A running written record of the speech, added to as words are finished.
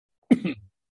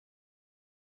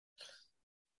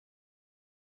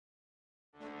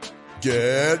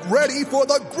Get ready for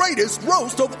the greatest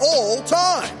roast of all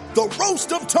time. The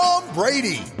Roast of Tom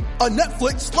Brady. A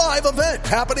Netflix live event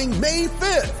happening May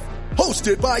 5th.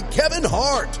 Hosted by Kevin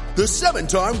Hart. The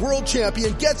 7-time world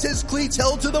champion gets his cleats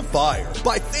held to the fire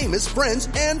by famous friends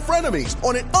and frenemies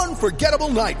on an unforgettable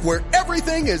night where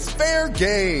everything is fair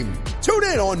game. Tune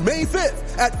in on May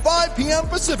 5th at 5 p.m.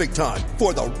 Pacific time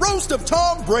for the Roast of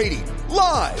Tom Brady.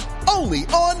 Live only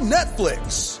on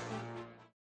Netflix.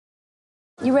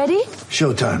 You ready?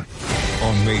 Showtime.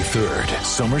 On May 3rd,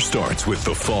 summer starts with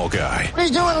The Fall Guy.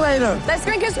 Let's do it later. Let's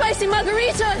drink a spicy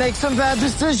margarita. Make some bad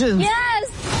decisions. Yes.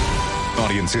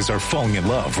 Audiences are falling in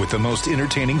love with the most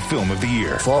entertaining film of the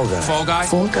year. Fall Guy. Fall Guy?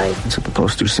 Fall Guy. That's what the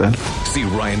poster said. See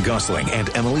Ryan Gosling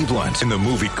and Emily Blunt in the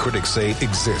movie critics say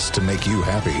exists to make you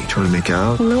happy. Trying to make it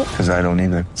out? Nope. Because I don't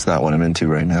either. It's not what I'm into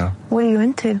right now. What are you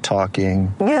into?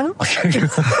 Talking. Yeah.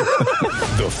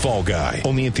 The Fall Guy.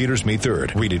 Only in theaters May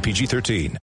 3rd. Rated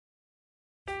PG-13.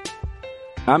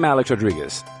 I'm Alex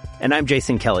Rodriguez. And I'm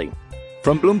Jason Kelly.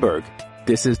 From Bloomberg,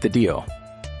 this is The Deal.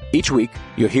 Each week,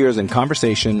 you'll hear us in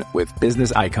conversation with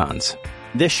business icons.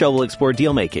 This show will explore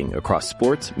deal-making across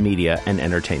sports, media, and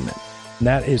entertainment.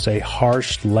 That is a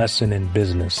harsh lesson in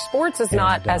business. Sports is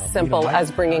not as simple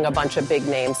as bringing a bunch of big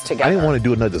names together. I didn't want to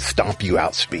do another stomp you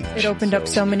out speech. It opened up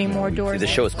so many more doors. The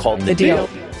show is called The Deal.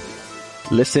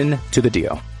 Listen to The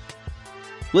Deal.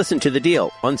 Listen to The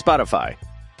Deal on Spotify.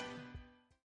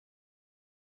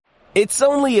 It's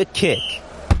only a kick,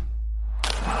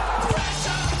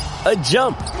 a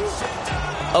jump,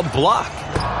 a block.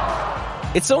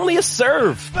 It's only a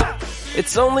serve.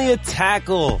 It's only a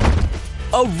tackle,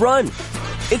 a run.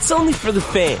 It's only for the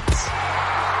fans.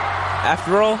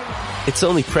 After all, it's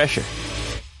only pressure.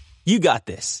 You got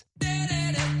this.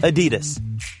 Adidas.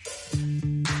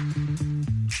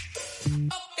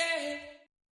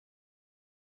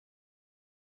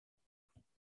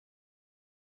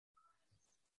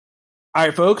 All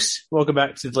right, folks, welcome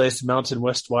back to the latest Mountain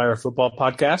West Wire football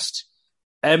podcast.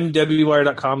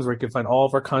 MWWire.com is where you can find all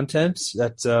of our content.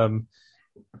 That's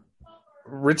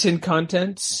written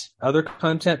content, other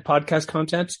content, podcast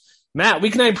content. Matt,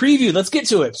 Week 9 preview. Let's get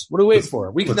to it. What are we waiting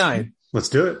for? Week 9. Let's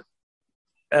do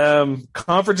it.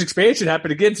 Conference expansion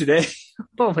happened again today.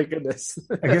 Oh, my goodness.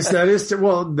 I guess that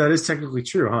is technically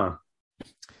true, huh?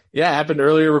 Yeah, it happened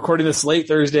earlier, recording this late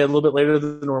Thursday, a little bit later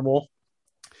than normal.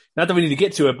 Not that we need to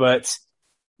get to it, but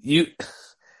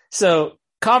so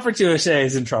Conference USA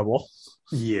is in trouble.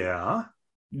 Yeah.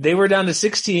 They were down to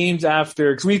 6 teams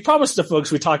after, because we promised the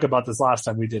folks we talked about this last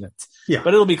time. We didn't. Yeah.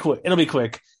 But it'll be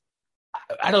quick.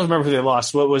 I don't remember who they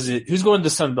lost. What was it? Who's going to the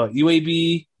Sun Belt?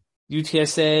 UAB,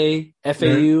 UTSA,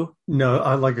 FAU? No,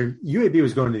 UAB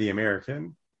was going to the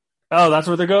American. Oh, that's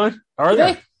where they're going? Are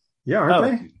they? Yeah,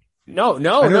 aren't they? No.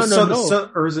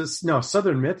 Or is it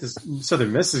Southern Miss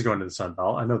is going to the Sun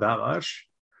Belt. I know that much.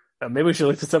 Maybe we should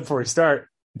look this up before we start.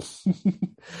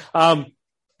 The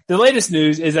latest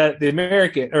news is that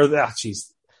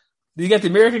you got the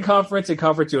American Conference and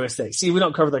Conference USA. See, we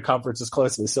don't cover the conferences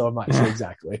closely, so I'm not sure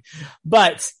exactly.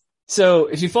 But so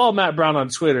if you follow Matt Brown on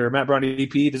Twitter, Matt Brown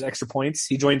EP does Extra Points.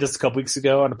 He joined us a couple weeks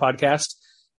ago on a podcast.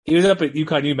 He was up at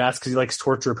UConn UMass because he likes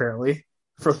torture apparently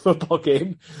for a football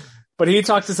game. But he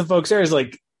talked to some folks there. He's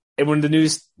like, and when the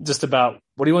news just about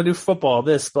what do you want to do for football,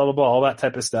 this, blah, blah, blah, all that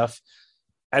type of stuff.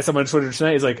 As someone on Twitter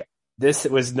tonight, he's like, this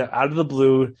was out of the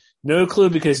blue, no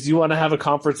clue, because do you want to have a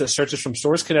conference that stretches from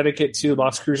Source, Connecticut to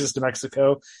Las Cruces, New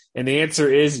Mexico? And the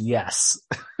answer is yes.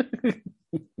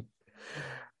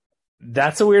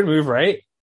 That's a weird move, right?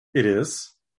 It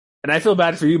is. And I feel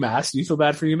bad for UMass. Do you feel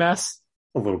bad for UMass?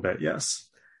 A little bit, yes.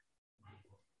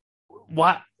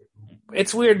 What?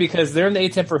 It's weird because they're in the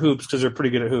A-10 for hoops because they're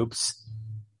pretty good at hoops.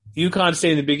 UConn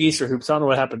stayed in the Big East for hoops. I don't know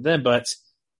what happened then, but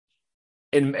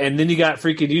and then you got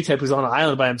freaking UTEP who's on an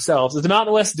island by himself. Is the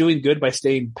Mountain West doing good by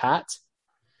staying pat?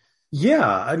 Yeah,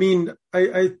 I mean,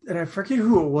 I forget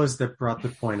who it was that brought the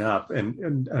point up,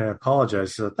 and I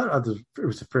apologize because I thought it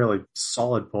was a fairly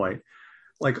solid point.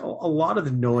 Like a lot of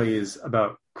the noise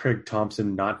about Craig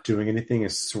Thompson not doing anything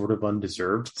is sort of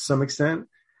undeserved to some extent.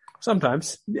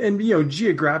 Sometimes. And,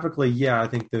 geographically, yeah, I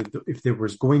think that if there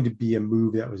was going to be a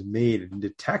move that was made into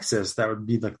Texas, that would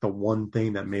be like the one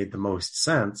thing that made the most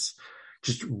sense,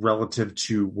 just relative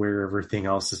to where everything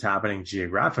else is happening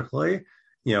geographically.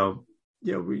 There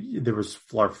was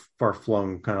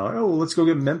far-flung kind of like, let's go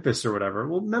get Memphis or whatever.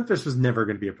 Well, Memphis was never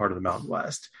going to be a part of the Mountain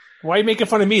West. Why are you making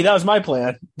fun of me? That was my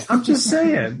plan. I'm just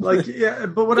saying. But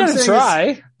what I'm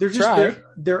saying is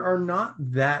there are not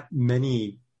that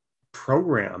many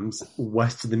programs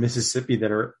west of the Mississippi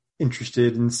that are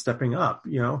interested in stepping up,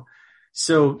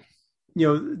 So,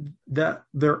 that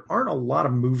there aren't a lot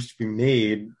of moves to be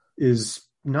made is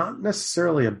not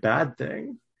necessarily a bad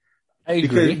thing. I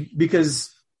agree.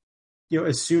 Because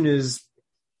as soon as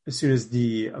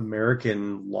the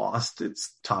American lost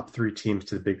its top 3 teams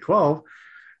to the Big 12,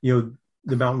 the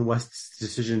Mountain West's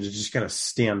decision to just kind of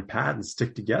stand pat and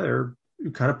stick together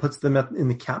kind of puts them in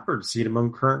the catbird seat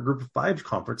among current Group of 5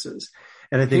 conferences.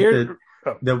 And I think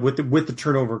that with the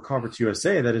turnover of Conference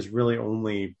USA, that is really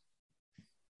only.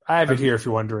 I have it here if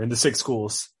you're wondering, the 6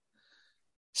 schools.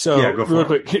 So go for real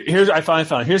quick, I finally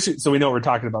found so we know what we're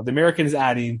talking about. The Americans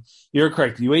adding, you're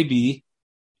correct, UAB,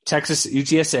 Texas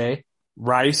UTSA,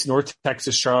 Rice, North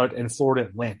Texas, Charlotte, and Florida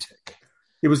Atlantic.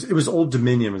 It was Old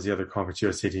Dominion was the other Conference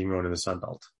USA team going to the Sun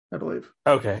Belt, I believe.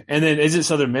 Okay. And then is it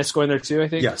Southern Miss going there too, I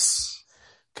think? Yes.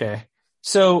 Okay.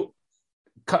 So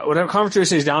whatever Conference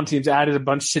USA's down teams added a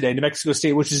bunch today. New Mexico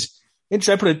State, which is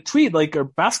interesting. I put a tweet, like our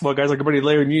basketball guys, like our buddy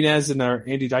Larry Nunez and our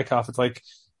Andy Dykoff. It's like,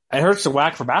 it hurts to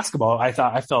whack for basketball. I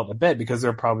felt a bit because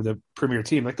they're probably the premier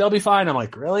team. Like, they'll be fine. I'm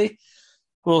like, really?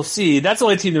 We'll see. That's the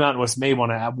only team the Mountain West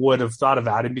would have thought of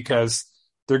adding because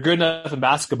they're good enough in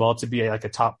basketball to be like a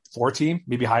top 4 team,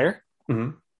 maybe higher.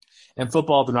 Mm-hmm. And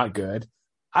football, they're not good.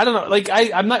 I don't know. Like,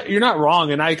 you're not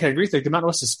wrong. And I can agree. Like, the Mountain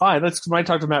West is fine. That's when I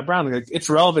talked to Matt Brown. Like, it's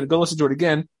relevant. Go listen to it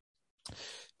again.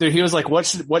 He was like, what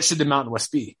should the Mountain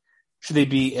West be? Should they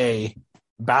be a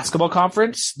basketball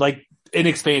conference? Like, in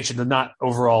expansion, and not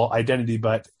overall identity,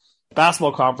 but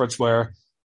basketball conference where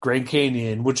Grand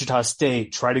Canyon, Wichita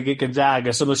State, try to get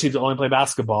Gonzaga, some of those teams that only play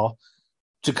basketball,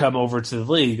 to come over to the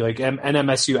league, like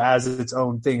NMSU as its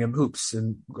own thing in hoops,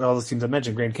 and all the teams I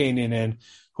mentioned, Grand Canyon and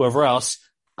whoever else,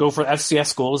 go for FCS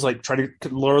schools, like try to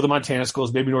lower the Montana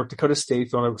schools, maybe North Dakota State,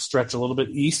 if you want to stretch a little bit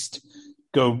east,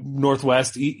 go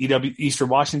Northwest, Eastern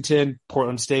Washington,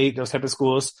 Portland State, those type of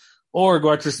schools, or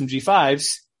go after some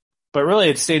G5s. But really,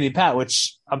 it's standing pat,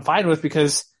 which I'm fine with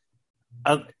because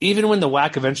even when the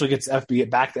WAC eventually gets back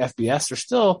to FBS, they're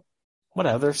still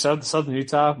whatever. Southern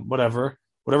Utah, whatever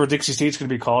Dixie State's going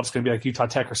to be called, it's going to be like Utah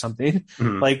Tech or something.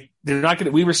 Mm-hmm. Like, they're not going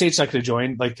to. Weber State's not going to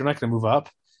join. Like, they're not going to move up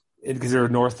because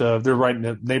they're they're right in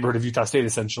the neighborhood of Utah State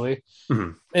essentially.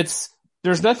 Mm-hmm.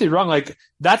 There's nothing wrong. Like,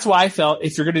 that's why I felt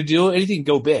if you're going to do anything,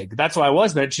 go big. That's why I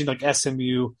was mentioning like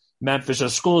SMU, Memphis,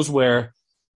 those schools where.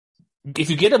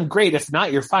 If you get them, great. If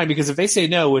not, you're fine. Because if they say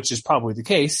no, which is probably the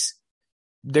case,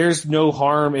 there's no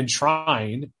harm in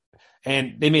trying.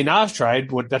 And they may not have tried,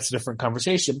 but that's a different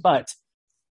conversation. But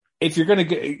if you're going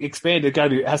to expand, it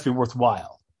has to be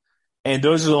worthwhile. And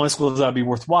those are the only schools that would be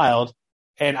worthwhile.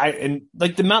 And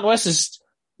like the Mountain West is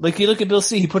like, you look at Bill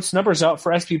C, he puts numbers out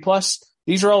for SP Plus.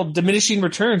 These are all diminishing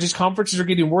returns. These conferences are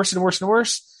getting worse and worse and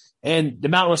worse. And the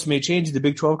Mountain West may change. The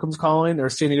Big 12 comes calling, or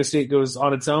San Diego State goes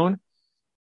on its own.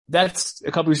 That's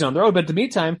a couple years down the road, but in the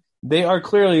meantime, they are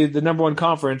clearly the number 1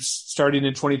 conference starting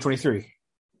in 2023.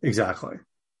 Exactly.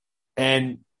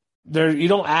 And you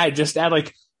don't just add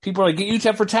like, people are like, get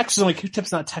UTEP for Texas. I'm like,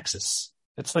 UTEP's not Texas.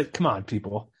 It's like, come on,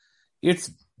 people. It's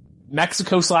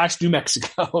Mexico/New Mexico.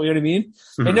 You know what I mean?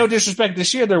 Mm-hmm. And no disrespect,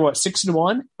 this year they're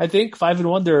 6-1, I think,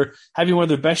 5-1. They're having one of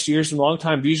their best years in a long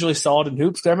time, usually solid in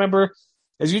hoops. I remember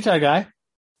as a Utah guy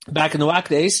back in the WAC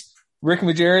days, Rick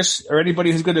Majerus or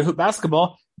anybody who's good at hoop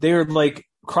basketball, they were like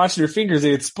crossing their fingers.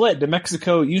 They had split the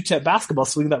Mexico UTEP basketball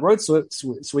swing, that road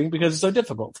swing, because it's so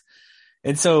difficult.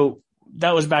 And so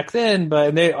that was back then,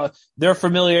 but their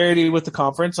familiarity with the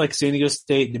conference, like San Diego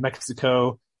State, New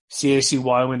Mexico, CAC,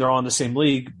 Wyoming, they're all in the same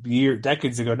league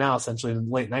decades ago now, essentially in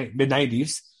the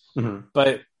mid-90s. Mm-hmm.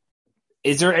 But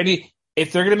is there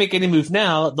if they're going to make any move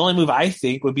now, the only move I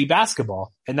think would be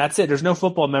basketball. And that's it. There's no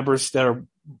football members that are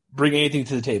bringing anything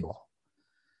to the table.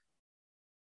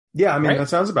 Yeah, I mean, right? That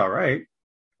sounds about right.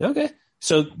 Okay.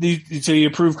 So you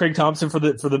approve Craig Thompson for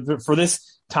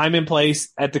this time and place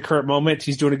at the current moment?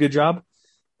 He's doing a good job?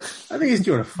 I think he's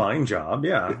doing a fine job,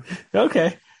 yeah.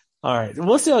 Okay. All right.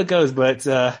 We'll see how it goes, but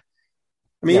football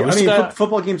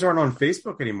games aren't on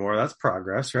Facebook anymore. That's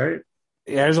progress, right?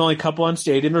 Yeah, there's only a couple on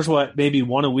Stadium. There's maybe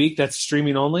one a week that's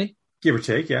streaming only? Give or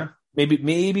take, yeah.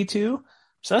 Maybe 2.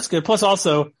 So that's good. Plus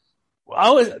also,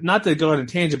 not to go on a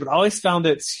tangent, but I always found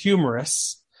it's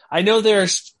humorous. I know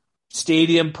there's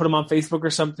Stadium, put them on Facebook or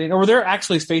something, or they're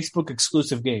actually Facebook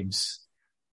exclusive games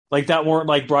like that weren't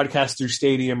like broadcast through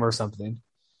Stadium or something.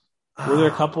 Were there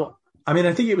a couple? I mean,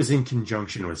 I think it was in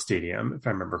conjunction with Stadium, if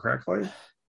I remember correctly.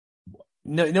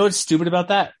 No, you know what's stupid about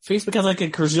that? Facebook has like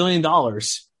 $1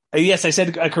 gazillion. Yes, I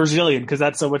said $1 gazillion because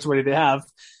that's so much money they have.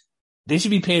 They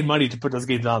should be paying money to put those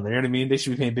games on there. You know what I mean? They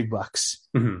should be paying big bucks.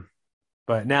 Mm-hmm.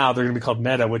 But now they're going to be called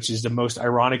Meta, which is the most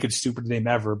ironic and stupid name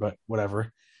ever, but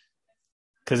whatever.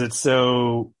 because it's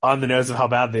so on the nose of how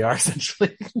bad they are,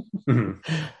 essentially. Mm-hmm.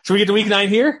 Should we get to week 9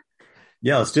 here?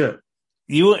 Yeah, let's do it.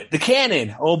 The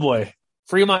Cannon. Oh boy.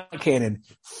 Fremont Cannon.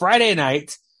 Friday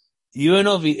night.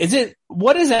 UNLV.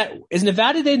 What is that? Is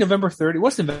Nevada Day November 30?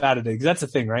 What's Nevada Day? Because that's a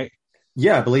thing, right?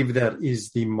 Yeah, I believe that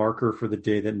is the marker for the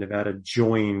day that Nevada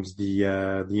joined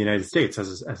the United States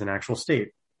as an actual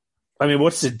state. I mean,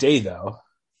 what's the day though?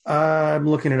 I'm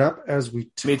looking it up as we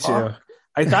talk. Me too.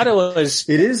 I thought it was.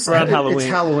 It is around Halloween. It's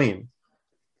Halloween.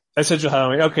 Essential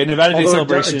Halloween. Okay, Nevada Day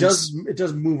celebrations. It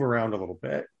does move around a little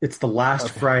bit. It's the last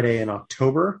Friday in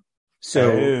October.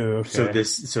 So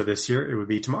this year it would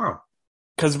be tomorrow.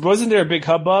 Because wasn't there a big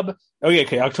hubbub? Oh yeah,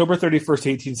 okay, October 31st,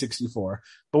 1864.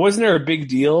 But wasn't there a big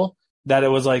deal that it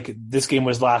was like this game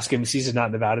was last game of the season,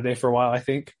 not Nevada Day for a while? I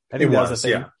think that was a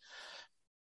thing. Yeah.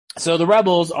 So the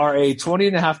Rebels are a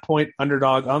 20.5 point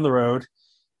underdog on the road.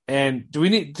 And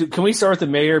can we start with the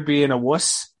mayor being a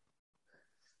wuss?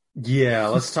 Yeah,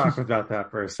 let's talk about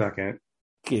that for a second.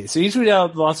 Okay, so you tweet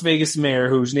out the Las Vegas mayor,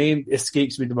 whose name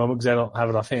escapes me at the moment because I don't have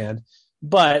it offhand.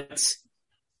 But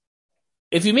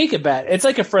if you make it bad, it's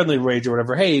like a friendly wage or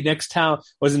whatever. Hey, next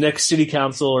city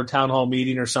council or town hall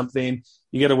meeting or something,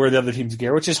 you got to wear the other team's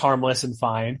gear, which is harmless and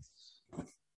fine.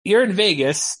 You're in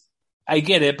Vegas. I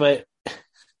get it, but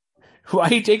why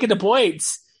are you taking the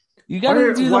points? You got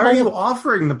to do the Why are you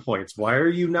offering the points? Why are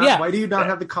you not? Yeah. Why do you not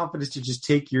have the confidence to just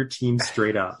take your team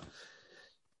straight up?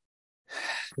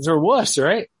 Because they're wuss,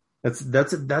 right? That's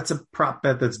a prop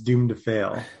bet that's doomed to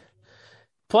fail.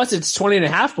 Plus, it's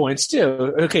 20.5 points too.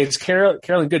 Okay, it's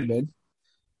Carolyn Goodman.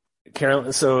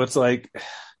 So it's like,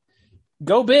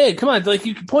 go big. Come on, like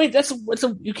you can point.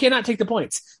 You cannot take the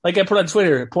points. Like I put on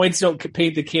Twitter, points don't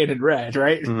paint the cannon red,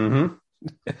 right? Mm-hmm.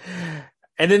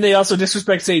 And then they also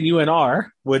disrespect saying UNR,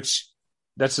 which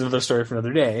that's another story for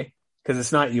another day because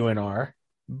it's not UNR.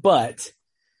 But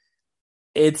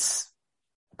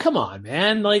come on,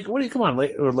 man. Like, come on,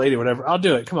 lady, whatever. I'll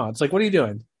do it. Come on. It's like, what are you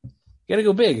doing? You got to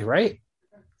go big, right?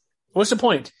 What's the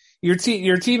point? Your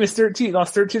team is 13,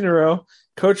 lost 13 in a row.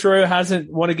 Coach Arroyo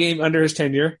hasn't won a game under his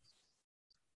tenure.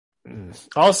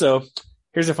 Also,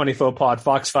 here's a funny faux pod.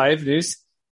 Fox 5 News.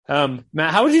 Matt,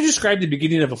 how would you describe the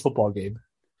beginning of a football game?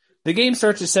 The game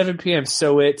starts at 7 p.m.,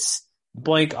 so it's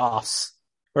blank offs.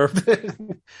 Or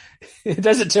it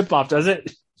doesn't tip off, does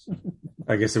it?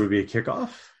 I guess it would be a kickoff.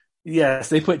 Yes,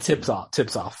 they put tips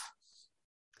off.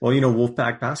 Well,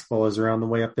 Wolfpack basketball is around the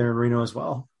way up there in Reno as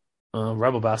well.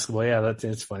 Rebel basketball, yeah,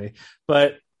 that's funny.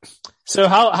 But so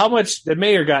how much the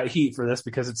mayor got heat for this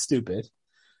because it's stupid.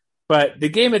 But the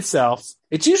game itself,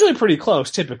 it's usually pretty close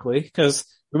typically because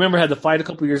remember had the fight a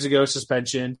couple years ago,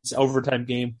 suspension, it's an overtime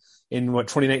game in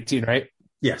 2019, right?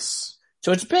 Yes.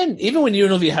 So it's been, even when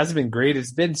UNLV hasn't been great,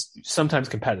 it's been sometimes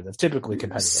competitive, typically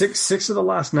competitive. Six of the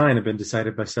last 9 have been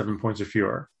decided by 7 points or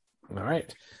fewer. All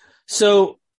right.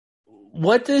 So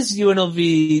what does UNLV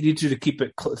need to keep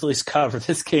it at least cover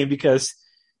this game? Because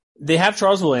they have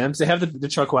Charles Williams, they have the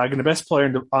Chuck Wagon, the best player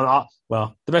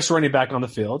the best running back on the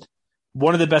field,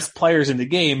 one of the best players in the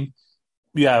game.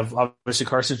 You have obviously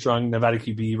Carson Strong, Nevada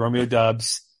QB, Romeo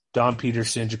Dubs, Don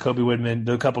Peterson, Jacoby Woodman,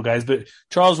 a couple guys, but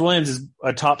Charles Williams is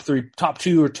a top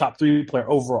 2 or top 3 player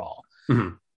overall.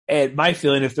 Mm-hmm. And my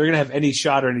feeling, if they're going to have any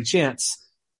shot or any chance,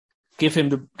 give him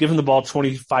the ball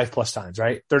 25 plus times,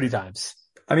 right? 30 times.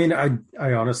 I mean,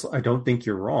 I honestly, I don't think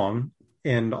you're wrong.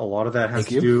 And a lot of that has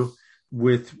to do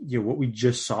with, what we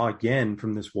just saw again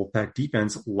from this Wolfpack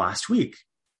defense last week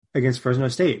against Fresno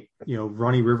State.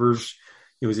 Ronnie Rivers,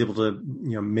 he was able to,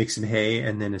 make some hay.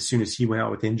 And then as soon as he went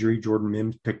out with injury, Jordan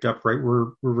Mims picked up right where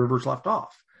Rivers left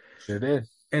off. Sure did.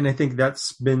 And I think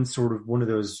that's been sort of one of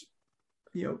those,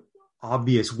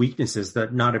 obvious weaknesses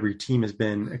that not every team has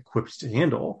been equipped to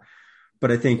handle.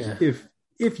 But I think if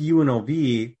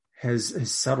UNLV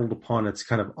has settled upon its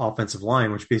kind of offensive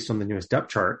line, which based on the newest depth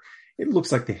chart, it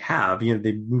looks like they have,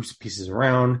 they moved some pieces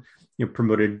around,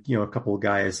 promoted, a couple of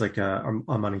guys like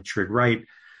Amani Trigg Wright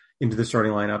into the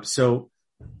starting lineup. So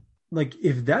like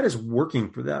if that is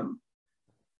working for them,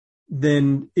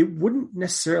 then it wouldn't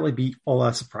necessarily be all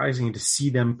that surprising to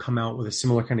see them come out with a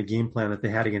similar kind of game plan that they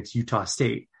had against Utah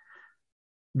State.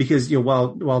 Because,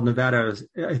 while Nevada is,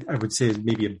 I would say, is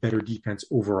maybe a better defense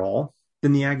overall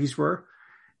than the Aggies were,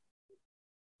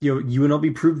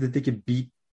 UNLV proved that they could beat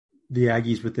the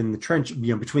Aggies within the trench,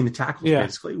 between the tackles,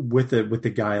 basically, with a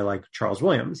guy like Charles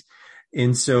Williams.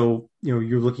 And so,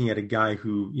 you're looking at a guy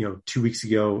who, 2 weeks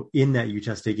ago in that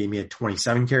Utah State game, he had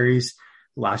 27 carries.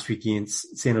 Last week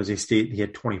against San Jose State, he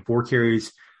had 24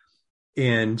 carries.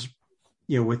 And,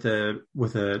 with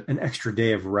an extra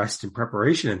day of rest and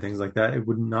preparation and things like that, it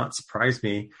would not surprise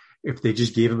me if they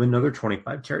just gave him another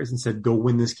 25 carries and said, go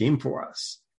win this game for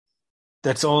us.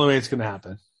 That's the only way it's going to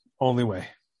happen. Only way.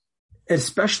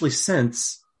 Especially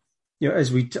since,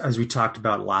 as we talked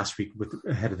about last week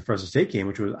ahead of the Fresno State game,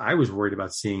 which I was worried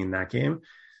about seeing in that game.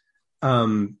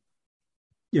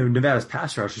 Nevada's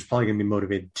pass rush is probably going to be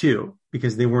motivated too,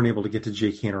 because they weren't able to get to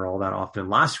Jake Haener all that often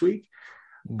last week.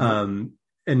 Mm-hmm.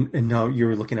 And now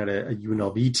you're looking at a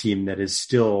UNLV team that is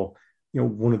still,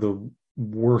 one of the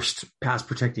worst pass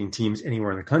protecting teams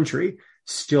anywhere in the country,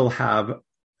 still have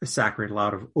a sack rate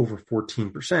allowed of over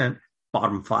 14%,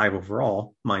 bottom 5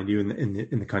 overall, mind you,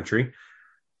 in the country.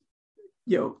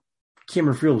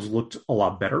 Cameron Fields looked a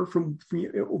lot better from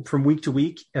week to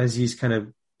week as he's kind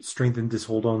of strengthened his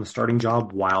hold on the starting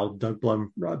job while Doug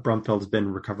Brumfield has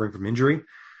been recovering from injury.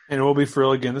 And it will be for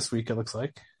real again this week, it looks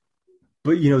like.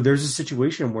 But, there's a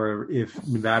situation where if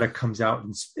Nevada comes out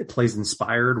and plays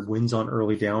inspired, wins on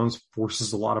early downs,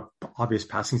 forces a lot of obvious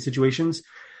passing situations,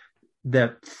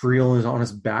 that Friel is on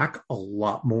his back a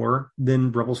lot more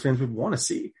than Rebels fans would want to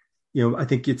see. I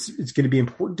think it's going to be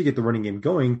important to get the running game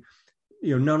going,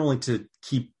 not only to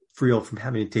keep Friel from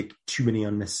having to take too many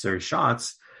unnecessary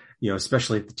shots,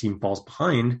 especially if the team falls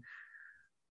behind,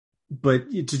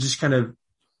 but to just kind of,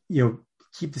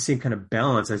 keep the same kind of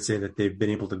balance, I'd say, that they've been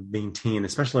able to maintain,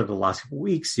 especially over the last couple of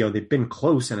weeks. They've been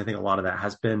close, and I think a lot of that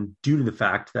has been due to the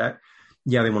fact that,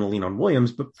 they want to lean on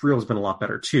Williams, but Friel's been a lot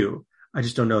better too. I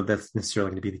just don't know if that's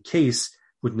necessarily going to be the case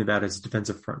with Nevada's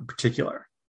defensive front in particular.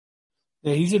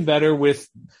 Yeah, he's been better with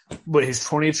his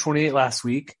 20-28 last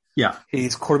week. Yeah.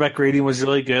 His quarterback rating was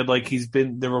really good. Like, he's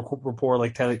been the rapport,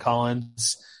 like Tyler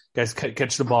Collins, guys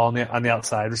catch the ball on the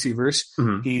outside receivers.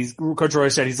 Mm-hmm. Coach Roy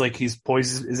said he's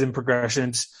poised is in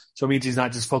progressions. So it means he's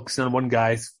not just focusing on one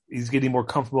guy. He's getting more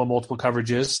comfortable in multiple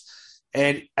coverages.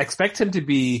 And I expect him to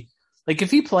be, like,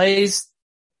 if he plays,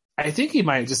 I think he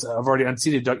might just have already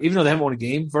unseated Doug, even though they haven't won a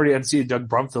game, have already unseated Doug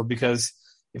Brumfield, because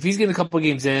if he's getting a couple of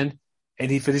games in and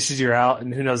he finishes year out,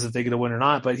 and who knows if they get a win or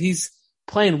not, but he's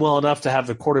playing well enough to have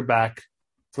the quarterback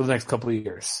for the next couple of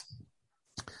years.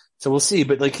 So we'll see.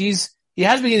 But like, he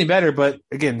has been getting better, but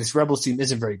again, this Rebels team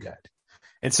isn't very good.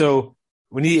 And so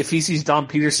if he sees Dom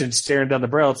Peterson staring down the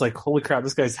barrel, it's like, holy crap,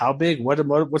 this guy's how big?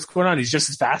 What's going on? He's just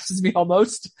as fast as me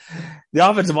almost. The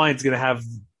offensive line is going to have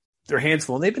their hands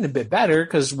full, and they've been a bit better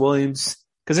because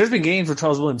there's been games where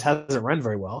Charles Williams hasn't run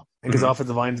very well, and his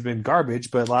offensive line's been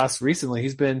garbage, but recently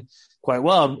he's been quite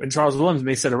well, and Charles Williams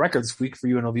may set a record this week for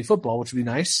UNLV football, which would be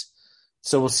nice.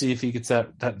 So we'll see if he gets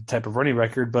that type of running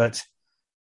record, but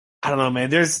I don't know, man.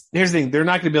 Here's the thing. They're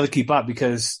not going to be able to keep up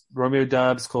because Romeo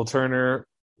Doubs, Cole Turner,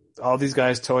 all these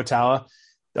guys, Toa Taua,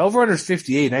 the over-under is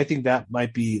 58, and I think that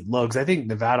might be low because I think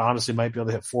Nevada honestly might be able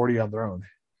to hit 40 on their own.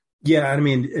 Yeah, I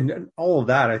mean, and all of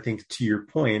that, I think, to your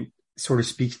point, sort of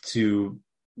speaks to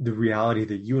the reality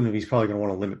that UNLV is probably going to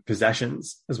want to limit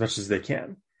possessions as much as they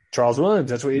can. Charles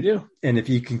Williams, that's what you do. And if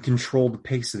you can control the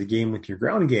pace of the game with your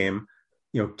ground game,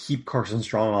 keep Carson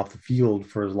Strong off the field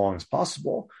for as long as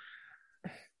possible.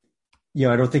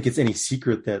 I don't think it's any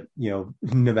secret that,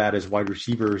 Nevada's wide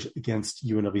receivers against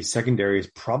UNLV secondary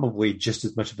is probably just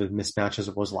as much of a mismatch as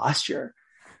it was last year.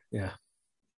 Yeah.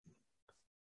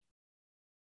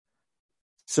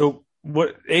 So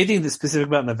anything that's specific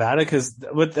about Nevada? Because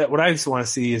what I just want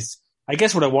to see is, I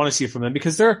guess what I want to see from them,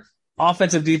 because their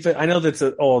offensive defense, I know that's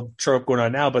an old trope going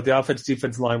on now, but the offensive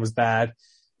defensive line was bad,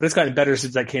 but it's gotten better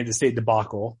since that Kansas State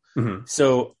debacle. Mm-hmm.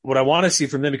 So what I want to see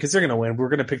from them, because they're going to win, we're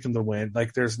going to pick them to win.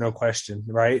 Like, there's no question,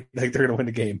 right? Like, they're going to win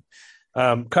the game.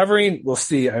 Covering, we'll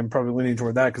see. I'm probably leaning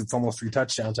toward that because it's almost 3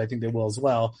 touchdowns. I think they will as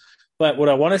well. But what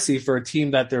I want to see for a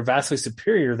team that they're vastly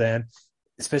superior than,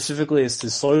 specifically, is to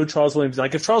slow Charles Williams.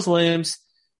 Like, if Charles Williams,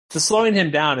 to slowing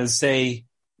him down is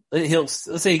let's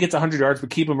say he gets 100 yards, but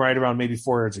keep him right around maybe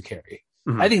 4 yards a carry.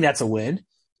 Mm-hmm. I think that's a win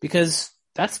because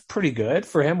that's pretty good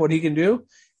for him, what he can do.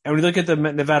 And when you look at the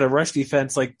Nevada rush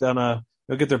defense, like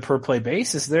look at their per play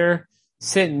basis, they're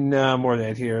sitting more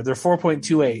than here. They're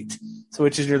 4.28, so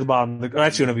which is near the bottom.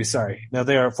 Actually, no, sorry. No,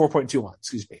 they are 4.21.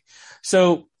 Excuse me.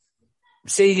 So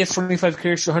say he gets 25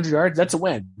 carries to 100 yards, that's a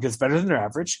win because it's better than their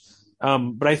average.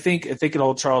 But I think if they can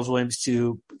hold Charles Williams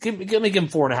to give him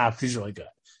 4.5, he's really good.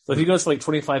 So if he goes for like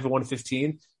 25 and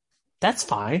 115, that's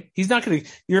fine. He's not going to.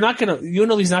 He's not going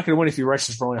to win if he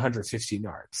rushes for only 115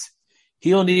 yards.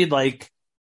 He'll need like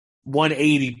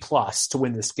 180 plus to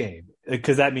win this game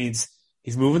because that means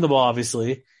he's moving the ball,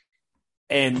 obviously,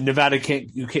 and Nevada can't.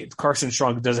 Carson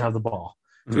Strong doesn't have the ball,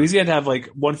 so he's going to have like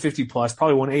 150 plus,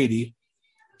 probably 180.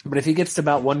 But if he gets to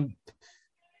about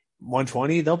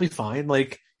 120, they'll be fine.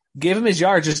 Like, give him his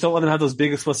yards, just don't let him have those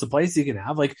big explosive plays he can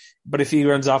have. Like, but if he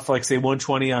runs off for like say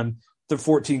 120 on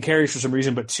 14 carries for some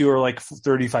reason, but 2 are like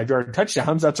 35-yard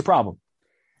touchdowns, that's a problem.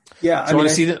 Yeah, so I want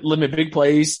to see that limit big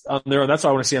plays on there. That's what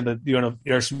I want to see on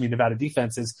the Nevada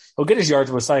defense is he'll get his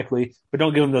yards most likely, but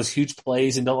don't give him those huge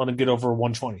plays and don't let him get over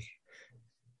 120.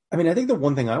 I mean, I think the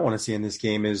one thing I want to see in this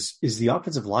game is the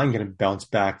offensive line going to bounce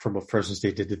back from what Fresno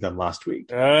State did to them last week?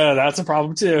 That's a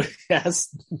problem too.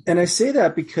 Yes. And I say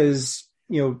that because,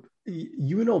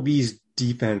 UNLV's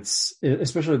defense,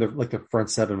 especially the front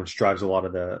seven, which drives a lot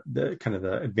of the kind of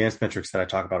the advanced metrics that I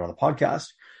talk about on the podcast,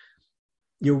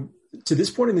 to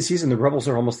this point in the season, the Rebels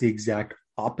are almost the exact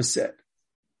opposite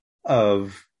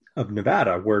of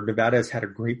Nevada, where Nevada has had a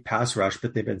great pass rush,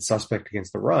 but they've been suspect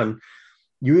against the run.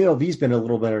 UNLV's been a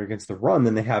little better against the run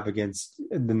than they have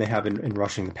in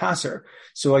rushing the passer.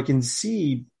 So I can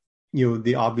see,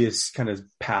 the obvious kind of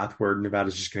path where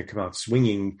Nevada's just going to come out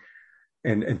swinging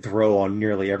and throw on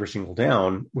nearly every single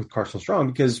down with Carson Strong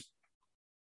because,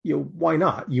 why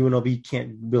not? UNLV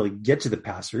can't really get to the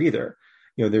passer either.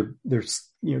 Their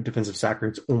defensive sack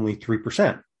rate's only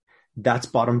 3%. That's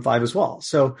bottom 5 as well.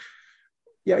 So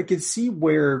yeah, I could see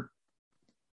where,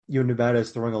 Nevada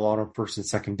is throwing a lot on first and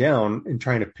second down and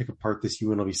trying to pick apart this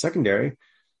UNLV secondary.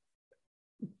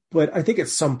 But I think at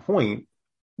some point,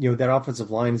 that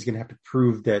offensive line is going to have to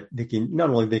prove that they can, not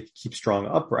only they can keep Strong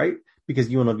upright because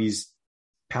UNLV's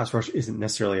pass rush isn't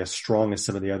necessarily as strong as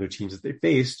some of the other teams that they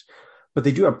faced, but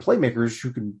they do have playmakers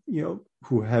who can,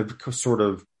 who have sort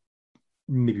of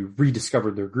maybe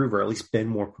rediscovered their groove or at least been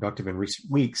more productive in recent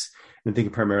weeks. And I'm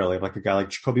thinking primarily of like a guy like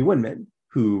Jacoby Windman,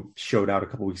 who showed out a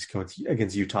couple weeks ago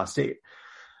against Utah State.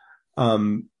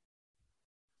 So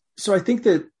I think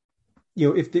that,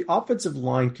 if the offensive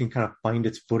line can kind of find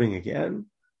its footing again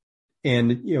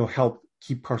and, help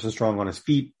keep Carson Strong on his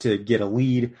feet to get a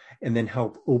lead and then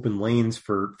help open lanes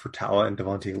for Tawa and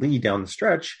Devontae Lee down the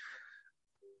stretch,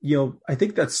 I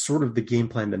think that's sort of the game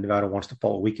plan that Nevada wants to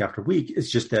follow week after week. It's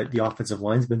just that the offensive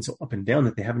line's been so up and down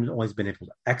that they haven't always been able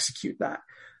to execute that.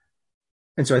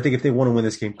 And so I think if they want to win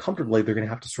this game comfortably, they're going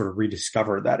to have to sort of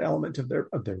rediscover that element of their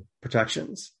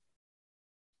protections.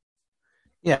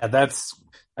 Yeah,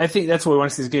 I think that's what we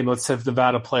want to see this game. Let's have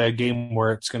Nevada play a game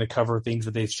where it's going to cover things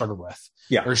that they've struggled with.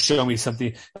 Yeah. Or show me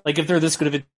something. Like if they're this good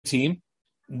of a team,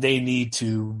 they need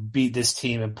to beat this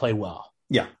team and play well.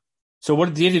 Yeah. So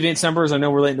what do you have advanced numbers? I know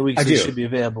we're late in the week, so they should be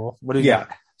available. What do you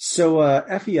got? So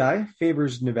FEI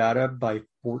favors Nevada by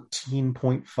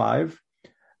 14.5.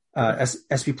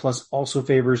 SP Plus also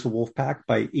favors the Wolfpack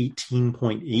by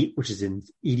 18.8, which is an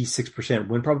 86%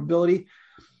 win probability.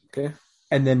 Okay.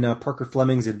 And then Parker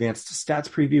Fleming's advanced stats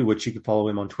preview, which you can follow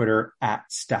him on Twitter at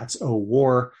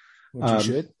StatsOWar. Which you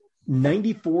should.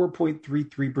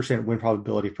 94.33% win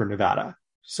probability for Nevada.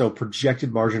 So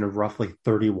projected margin of roughly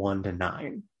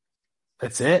 31-9.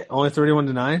 That's it? Only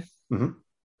 31-9? Mm-hmm.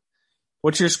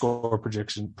 What's your score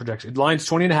projection? Line's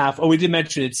 20.5. Oh, we did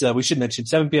mention it's, we should mention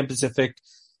 7 p.m. Pacific,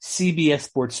 CBS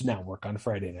Sports Network on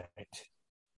Friday night.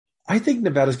 I think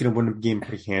Nevada's going to win the game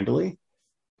pretty handily.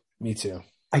 Me too.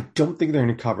 I don't think they're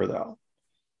going to cover, though.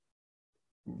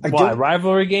 Why?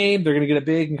 Rivalry game? They're going to get it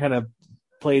big and kind of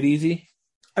play it easy?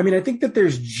 I mean, I think that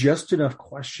there's just enough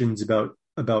questions about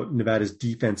Nevada's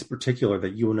defense in particular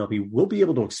that UNLV will be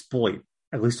able to exploit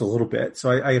at least a little bit. So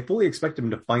I fully expect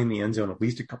them to find the end zone at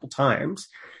least a couple times.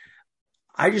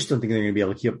 I just don't think they're going to be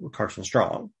able to keep up with Carson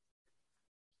Strong.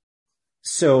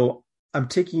 So I'm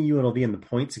taking UNLV in the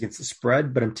points against the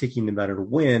spread, but I'm taking Nevada to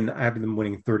win. I have them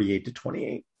winning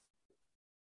 38-28.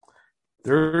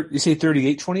 You say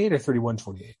 38-28 or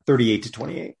 31-28?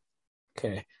 38-28.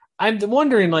 Okay. I'm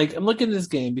wondering, I'm looking at this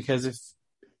game because if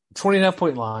 20.5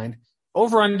 point line,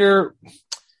 over under,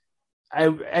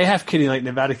 I have kidding,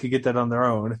 Nevada could get that on their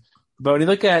own. But when you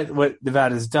look at what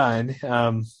Nevada's done, do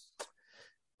you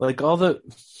want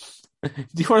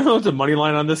to know what the money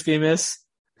line on this game is?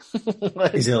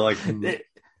 Is it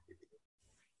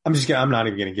I'm not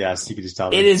even going to guess. You can just tell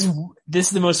me. This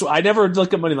is the most, I never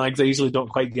look at money line because I usually don't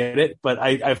quite get it, but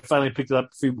I finally picked it up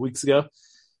a few weeks ago.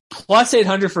 Plus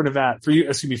 800 for Nevada, for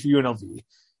UNLV.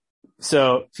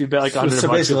 So if you bet $100. So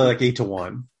basically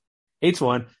 8-1.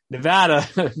 8-1. Nevada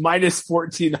minus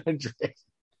 1,400.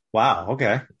 Wow.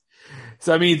 Okay.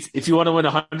 So that means if you want to win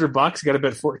 $100, you got to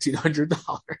bet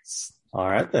 $1,400. All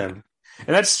right then.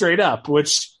 And that's straight up,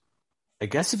 which I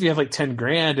guess if you have 10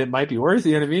 grand, it might be worth it.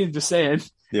 You know what I mean? Just saying.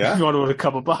 Yeah. If you want to win a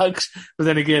couple bucks. But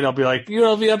then again, I'll be like,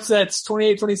 UNLV upsets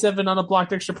 28-27 on a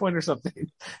blocked extra point or something.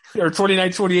 Or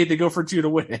 29-28, they go for 2 to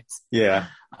win it. Yeah.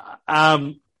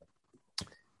 I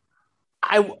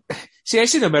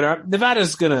should know better.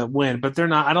 Nevada's going to win, but they're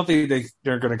not. I don't think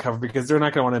they're going to cover because they're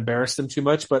not going to want to embarrass them too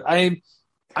much. But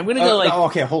I'm going to go like...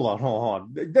 okay, hold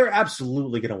on. They're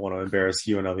absolutely going to want to embarrass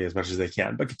UNLV as much as they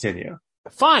can, but continue.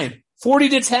 Fine.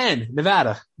 40-10,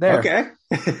 Nevada. There. Okay.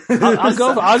 I'll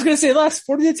go. I was going to say less.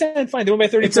 40-10, fine. They won by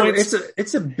 30 points.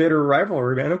 It's a bitter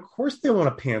rivalry, man. Of course they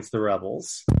want to pants the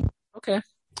Rebels. Okay.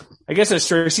 I guess that's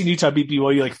true. I've seen Utah beat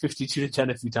BYU like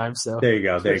 52-10 a few times. So there you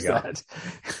go. All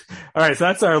right. So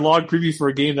that's our long preview for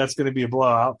a game that's going to be a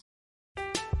blowout.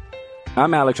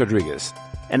 I'm Alex Rodriguez.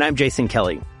 And I'm Jason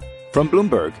Kelly. From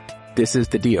Bloomberg, this is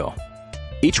The Deal.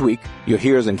 Each week, you'll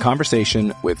hear us in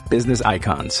conversation with business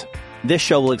icons. This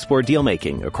show will explore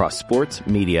deal-making across sports,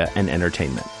 media, and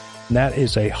entertainment. That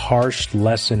is a harsh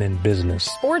lesson in business.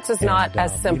 Sports is not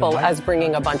as simple as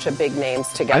bringing a bunch of big names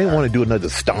together. I didn't want to do another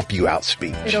stomp you out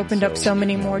speech. It opened up so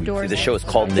many more doors. The show is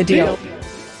called The Deal.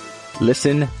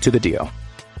 Listen to The Deal.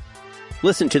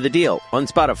 Listen to The Deal on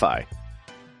Spotify.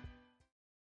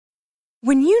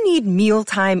 When you need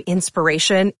mealtime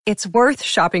inspiration, it's worth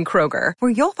shopping Kroger, where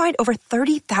you'll find over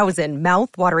 30,000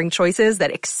 mouth-watering choices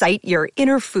that excite your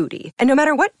inner foodie. And no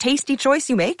matter what tasty choice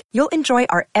you make, you'll enjoy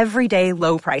our everyday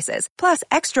low prices, plus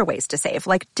extra ways to save,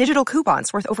 like digital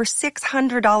coupons worth over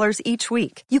 $600 each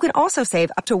week. You can also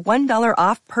save up to $1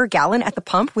 off per gallon at the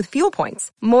pump with fuel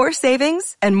points. More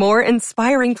savings and more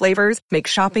inspiring flavors make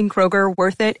shopping Kroger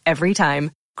worth it every time.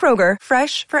 Kroger,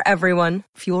 fresh for everyone.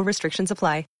 Fuel restrictions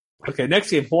apply. Okay, next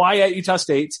game, Hawaii at Utah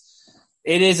State.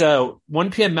 It is a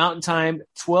 1 p.m. Mountain Time,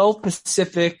 12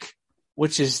 Pacific,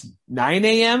 which is 9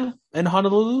 a.m. in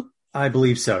Honolulu. I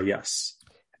believe so, yes.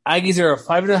 Aggies are a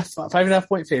 5.5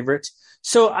 point favorite.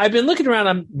 So I've been looking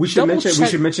around. We should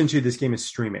mention too, this game is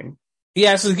streaming.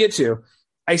 Yeah, so let's get to.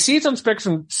 I see it's on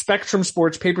Spectrum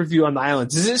Sports pay-per-view on the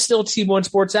islands. Is it still Team One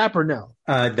Sports app or no?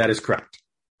 That is correct.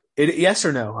 Yes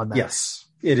or no on that? Yes.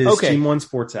 It is Team One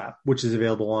Sports app, which is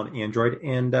available on Android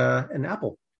and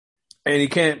Apple. And you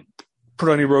can't put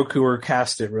on your Roku or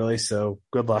cast it, really, so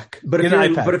good luck. But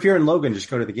if you're in Logan,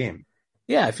 just go to the game.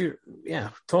 Yeah,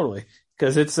 totally.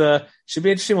 Because it's should be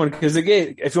an interesting one. Because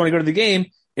again, if you want to go to the game,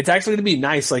 it's actually going to be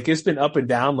nice. Like, it's been up and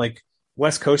down. Like,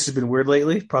 West Coast has been weird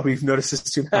lately. Probably you've noticed this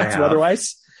too much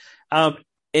otherwise. In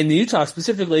Utah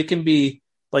specifically, it can be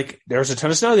like there was a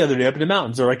ton of snow the other day up in the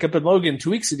mountains, or like up in Logan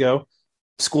 2 weeks ago.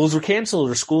 Schools were canceled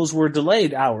or schools were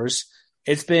delayed hours.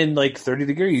 It's been like 30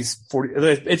 degrees, 40.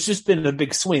 It's just been a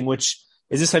big swing, which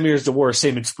is this time of year is the worst.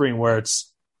 Same in spring, where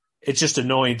it's just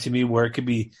annoying to me, where it could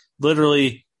be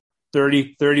literally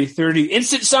 30,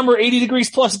 instant summer, 80 degrees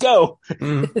plus go.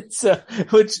 It's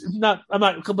I'm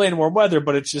not complaining warm weather,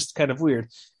 but it's just kind of weird.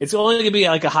 It's only going to be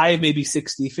like a high of maybe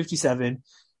 60, 57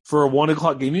 for a 1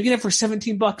 o'clock game. You can get it for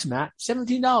 $17, Matt,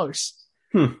 $17.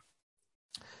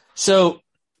 So,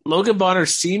 Logan Bonner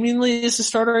seemingly is the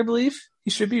starter, I believe.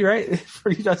 He should be, right,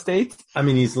 for Utah State. I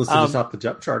mean, he's listed as off the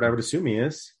depth chart. I would assume he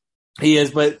is. He is,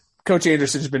 but Coach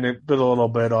Anderson's been a little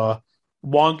bit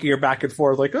wonkier back and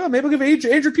forth. Like, maybe we'll give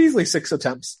Andrew Peasley 6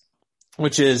 attempts,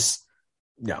 which is,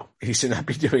 no, he should not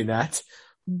be doing that.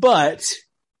 But,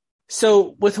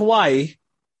 so with Hawaii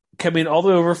coming all the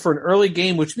way over for an early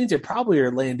game, which means they probably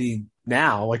are landing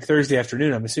now, like Thursday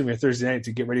afternoon, I'm assuming, or Thursday night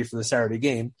to get ready for the Saturday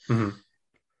game. Mm-hmm.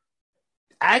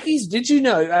 Aggies, did you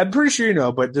know? I'm pretty sure you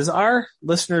know, but does our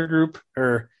listener group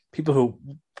or people who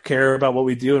care about what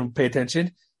we do and pay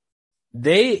attention,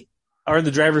 they are in the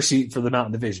driver's seat for the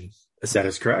Mountain Division. That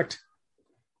is correct.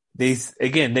 They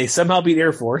somehow beat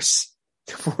Air Force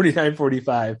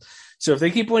 49-45. So if they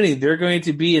keep winning, they're going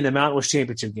to be in the Mountain West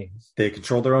Championship game. They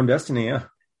control their own destiny, yeah.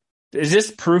 Is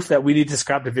this proof that we need to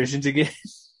scrap divisions again?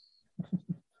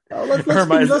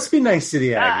 Let's be nice to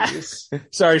the Aggies.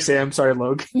 Sorry, Sam. Sorry,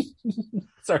 Logan.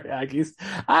 Sorry, Aggies.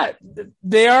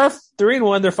 They are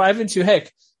 3-1. They're 5-2.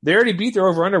 Heck, they already beat their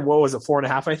over-under. What was it,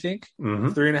 4.5? I think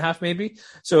 3.5 maybe.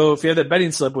 So if you have that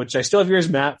betting slip, which I still have yours,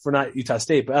 Matt, for not Utah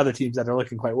State, but other teams that are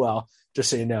looking quite well, just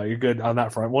so you know, you're good on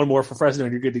that front. One more for Fresno,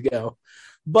 and you're good to go.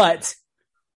 But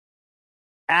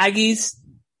Aggies.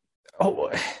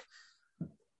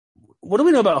 What do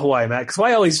we know about Hawaii, Matt? Because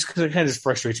Hawaii always kind of just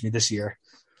frustrates me this year.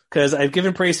 Because I've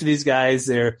given praise to these guys.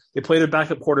 They play their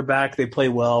backup quarterback. They play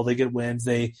well. They get wins.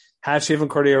 They have Shaven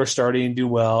Cordero starting, do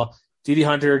well. Dede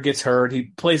Hunter gets hurt. He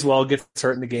plays well, gets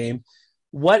hurt in the game.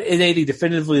 What is anything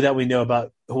definitively that we know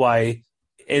about Hawaii?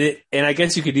 And I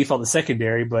guess you could default to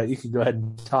secondary, but you can go ahead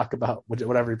and talk about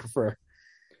whatever you prefer.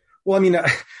 Well,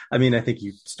 I think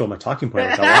you stole my talking point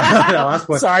with that last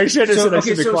point. Sorry, I should have said I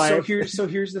should be quiet. So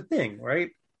here's the thing, right?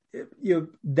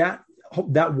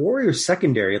 That Warriors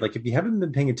secondary, like if you haven't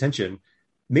been paying attention,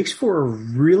 makes for a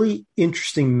really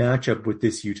interesting matchup with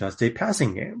this Utah State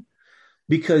passing game.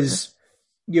 Because,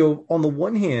 on the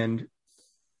one hand,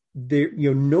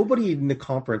 nobody in the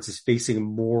conference is facing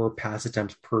more pass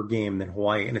attempts per game than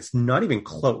Hawaii, and it's not even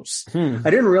close. I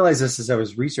didn't realize this as I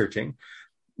was researching.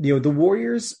 The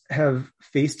Warriors have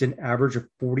faced an average of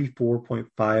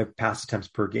 44.5 pass attempts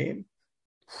per game.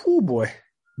 Oh boy.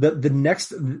 The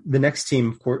next team,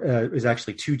 of course, is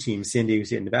actually two teams, San Diego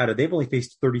State and Nevada. They've only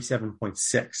faced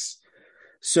 37.6.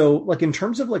 So, like, in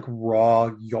terms of like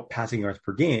raw passing yards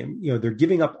per game, they're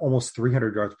giving up almost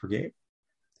 300 yards per game,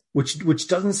 which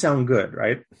doesn't sound good,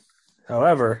 right?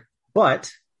 However,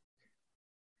 but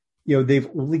they've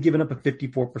only given up a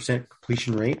 54%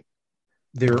 completion rate.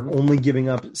 They're only giving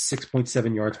up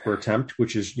 6.7 yards per attempt,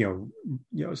 which is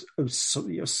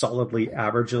solidly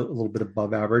average, a little bit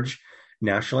above average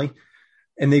nationally.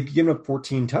 And they've given up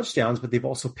 14 touchdowns, but they've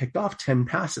also picked off 10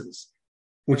 passes,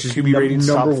 which is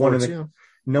number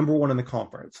one in the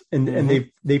conference. And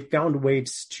they've found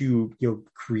ways to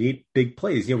create big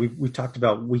plays. We've talked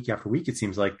about week after week. It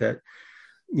seems like that.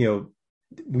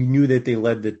 We knew that they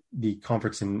led the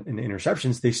conference in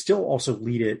interceptions. They still also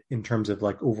lead it in terms of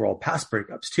like overall pass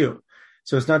breakups too.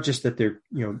 So it's not just that they're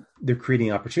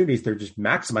creating opportunities; they're just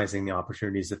maximizing the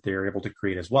opportunities that they're able to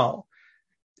create as well.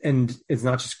 And it's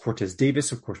not just Cortez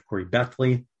Davis, of course. Corey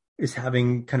Bethley is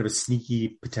having kind of a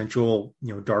sneaky potential,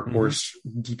 dark horse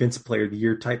defensive player of the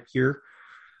year type year.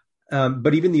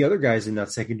 But even the other guys in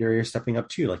that secondary are stepping up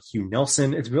too, like Hugh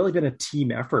Nelson. It's really been a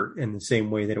team effort in the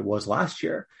same way that it was last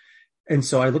year. And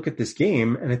so I look at this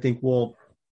game and I think, well,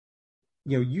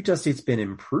 Utah State's been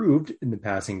improved in the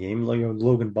passing game.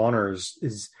 Logan Bonner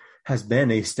has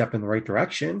been a step in the right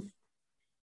direction.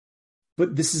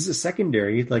 But this is a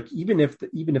secondary. Like even if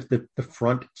the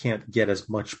front can't get as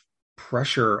much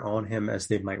pressure on him as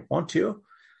they might want to,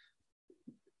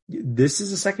 this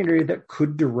is a secondary that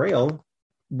could derail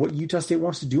what Utah State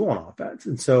wants to do on offense.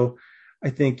 And so I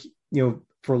think,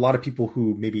 for a lot of people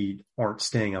who maybe aren't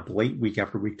staying up late week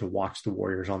after week to watch the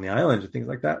Warriors on the island and things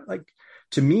like that, like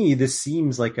to me, this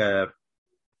seems like a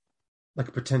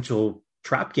potential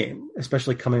trap game,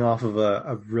 especially coming off of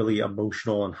a really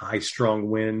emotional and high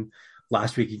strung win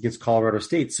last week against Colorado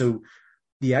State. So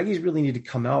the Aggies really need to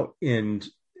come out and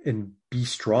be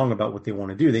strong about what they want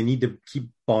to do. They need to keep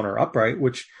Bonner upright,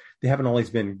 which they haven't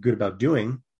always been good about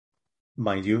doing,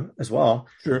 mind you, as well.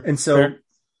 Sure. And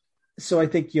so I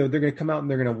think, they're going to come out and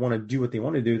they're going to want to do what they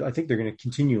want to do. I think they're going to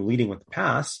continue leading with the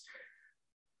pass,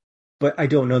 but I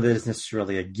don't know that it's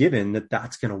necessarily a given that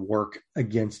that's going to work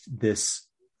against this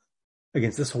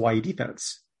Hawaii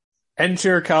defense.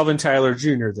 Enter Calvin Tyler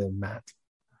Jr. then, Matt.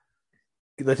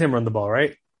 Let him run the ball,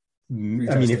 right? I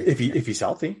mean, if he's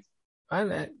healthy.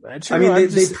 Here's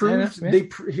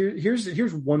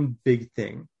one big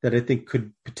thing that I think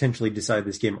could potentially decide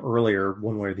this game earlier,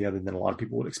 one way or the other, than a lot of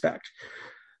people would expect.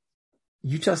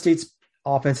 Utah State's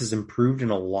offense has improved in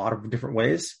a lot of different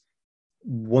ways.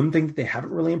 One thing that they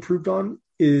haven't really improved on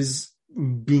is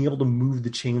being able to move the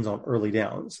chains on early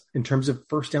downs. In terms of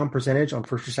first down percentage on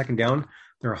first or second down,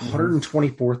 they're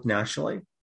 124th nationally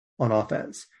on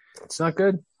offense. It's not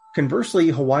good. Conversely,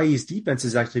 Hawaii's defense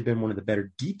has actually been one of the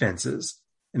better defenses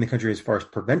in the country as far as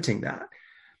preventing that.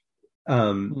 They're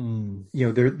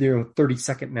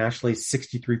 32nd nationally,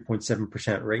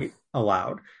 63.7% rate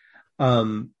allowed.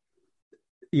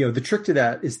 The trick to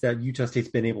that is that Utah State's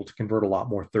been able to convert a lot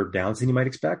more third downs than you might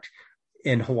expect.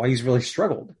 And Hawaii's really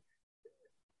struggled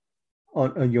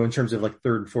on in terms of like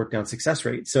third and fourth down success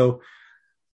rate. So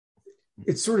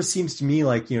it sort of seems to me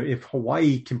like, if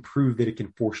Hawaii can prove that it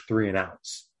can force 3 and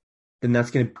outs, then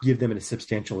that's going to give them a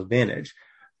substantial advantage.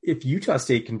 If Utah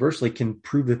State conversely can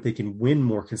prove that they can win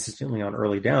more consistently on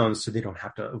early downs, so they don't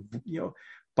have to,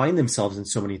 find themselves in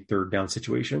so many third down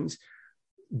situations,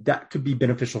 that could be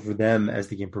beneficial for them as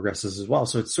the game progresses as well.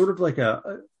 So it's sort of like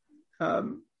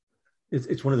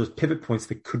it's one of those pivot points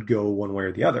that could go one way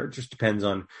or the other. It just depends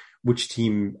on which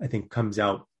team I think comes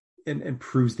out and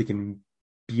proves they can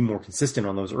be more consistent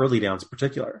on those early downs in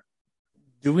particular.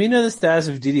 Do we know the status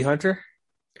of Dede Hunter?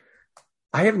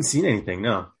 I haven't seen anything,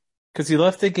 no. Because he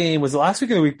left the game, was it last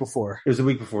week or the week before? It was the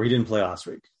week before. He didn't play last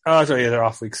week. Oh, sorry, yeah, they're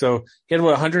off week. So he had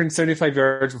 175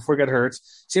 yards before he got hurt.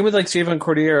 Same with like Javon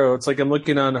Cordero. It's like I'm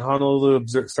looking on Honolulu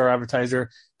Star Advertiser.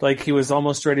 Like he was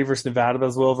almost ready versus Nevada. That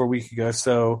was well over a week ago.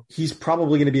 So he's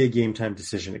probably going to be a game time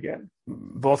decision again.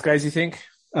 Both guys, you think?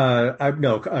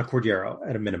 Cordero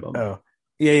at a minimum. Oh,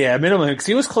 yeah, at minimum because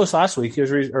he was close last week. He was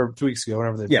or 2 weeks ago,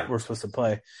 whenever they were supposed to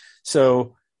play.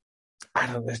 So I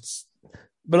don't know.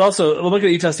 But also, look at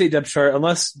the Utah State depth chart.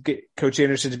 Unless Coach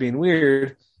Anderson's being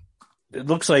weird, it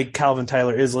looks like Calvin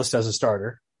Tyler is listed as a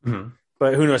starter. Mm-hmm.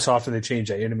 But who knows how often they change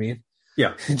that, you know what I mean?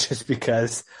 Yeah. Just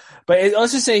because. But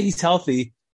let's just say he's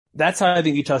healthy. that's how I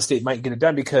think Utah State might get it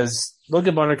done, because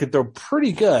Logan Bonner can throw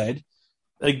pretty good.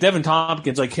 Like Devin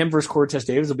Tompkins, like him versus Cortez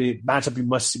Davis will be a matchup you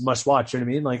must watch. You know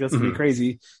what I mean? Like that's gonna be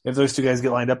crazy if those two guys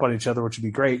get lined up on each other, which would be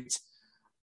great.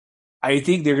 I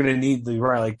think they're gonna need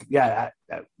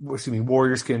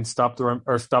Warriors can stop the run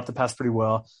or stop the pass pretty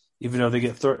well, even though they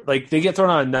get thrown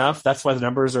on enough. That's why the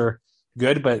numbers are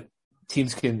good. But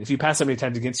teams can, if you pass that many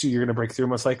times against you, you're gonna break through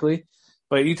most likely.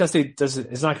 But Utah State it's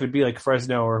not going to be like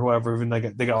Fresno or whoever, even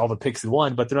like they got all the picks in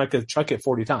one, but they're not going to chuck it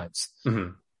 40 times.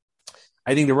 Mm-hmm.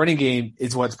 I think the running game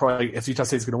is what's probably, if Utah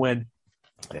State's going to win,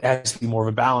 it has to be more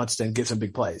of a balance and get some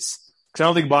big plays. Because I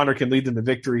don't think Bonner can lead them to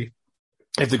victory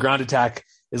if the ground attack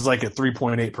is like a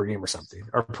 3.8 per game or something,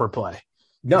 or per play.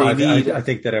 No, I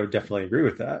think that I would definitely agree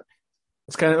with that.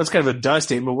 It's kind of a duh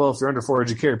statement. Well, if they're under 4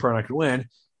 edge carry, probably not going to win.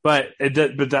 But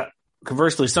that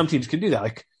conversely, some teams can do that.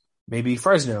 Like maybe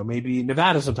Fresno, maybe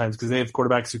Nevada sometimes, because they have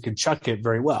quarterbacks who can chuck it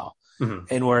very well. Mm-hmm.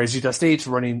 And whereas Utah State's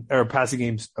running or passing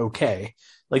game's okay.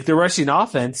 Like the rushing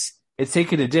offense, it's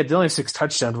taken a dip. They only have 6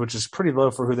 touchdowns, which is pretty low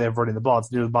for who they have running the ball.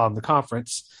 It's near the bottom of the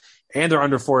conference. And they're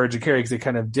under 4 edge carry because they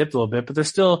kind of dipped a little bit, but they're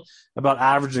still about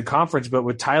average in conference. But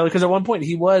with Tyler, because at one point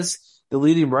he was the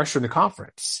leading rusher in the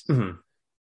conference. Mm-hmm.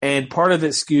 And part of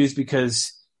it skews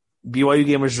because BYU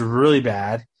game was really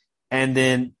bad. And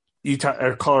then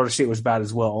Colorado State was bad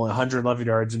as well. Only 111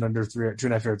 yards and under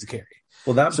 2.5 yards a carry.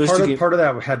 Well, that part of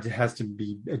that has to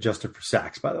be adjusted for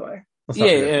sacks, by the way.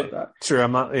 True.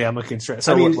 I'm looking straight.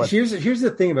 So here's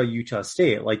the thing about Utah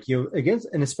State, like against,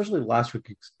 and especially last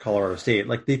week Colorado State,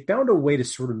 like they found a way to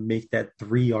sort of make that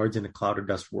 3 yards in a cloud of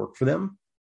dust work for them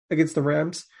against the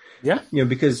Rams. Yeah,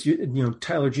 because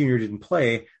Tyler Jr. didn't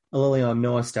play, Lilian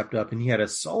Noah stepped up and he had a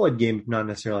solid game, not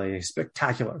necessarily a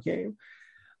spectacular game.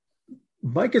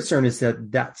 My concern is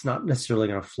that that's not necessarily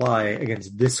going to fly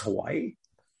against this Hawaii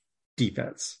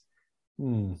defense.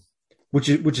 Which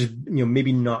is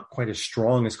maybe not quite as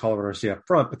strong as Colorado State up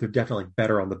front, but they're definitely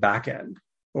better on the back end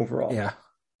overall. Yeah,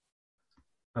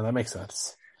 that makes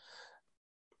sense.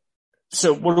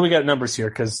 So what do we got numbers here?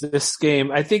 Because this game,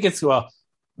 I think it's give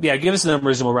us the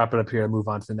numbers and we'll wrap it up here and move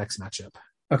on to the next matchup.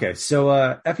 Okay,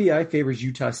 so FEI favors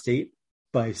Utah State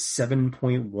by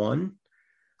 7.1.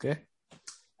 Okay.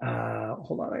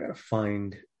 Hold on, I gotta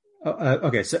find.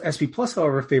 Okay, so SP Plus,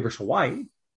 however, favors Hawaii.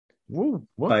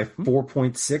 By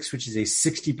 4.6, which is a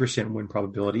 60% win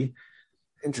probability.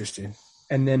 Interesting.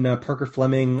 And then Parker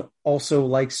Fleming also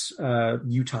likes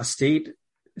Utah State,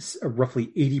 a roughly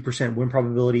 80% win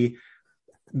probability.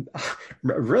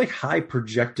 Really high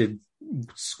projected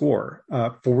score,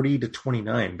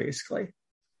 40-29, basically.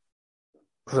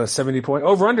 70 point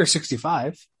over under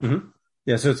 65. Mm-hmm.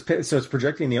 Yeah, so it's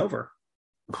projecting the over.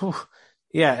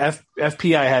 Yeah,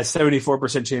 FPI has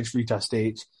 74% chance for Utah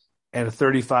State and a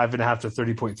 35.5 to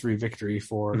 30.3 victory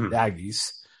for the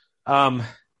Aggies. I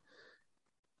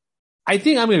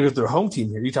think I'm going to go with their home team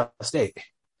here, Utah State,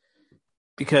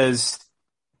 because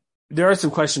there are some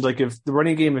questions. Like if the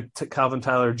running game of Calvin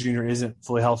Tyler Jr. isn't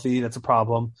fully healthy, that's a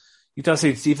problem. Utah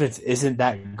State's defense isn't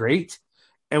that great.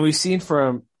 And we've seen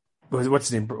from, what's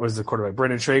his name? Was the quarterback?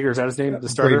 Brendan Traeger, is that his name? The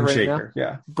starter Braden right Shaker, now?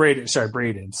 Yeah. Braden. Sorry,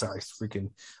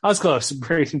 I was close.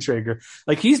 Braden Traeger.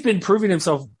 Like he's been proving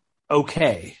himself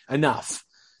okay enough.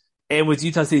 And with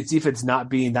Utah State's defense not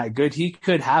being that good, he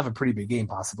could have a pretty big game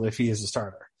possibly if he is a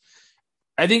starter.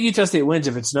 I think Utah State wins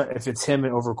if it's him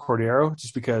over Cordero,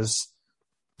 just because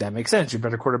that makes sense. You're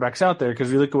better quarterbacks out there,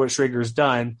 because we look at what Schrager's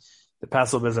done. The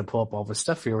past little bit doesn't pull up all this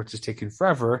stuff here, which is taking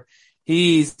forever.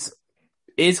 Is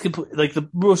like the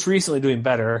most recently doing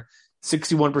better.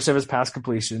 61% of his pass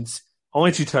completions,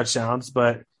 only 2 touchdowns,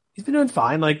 but he's been doing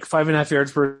fine, like 5.5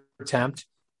 yards per attempt.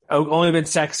 Only been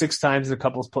sacked 6 times in a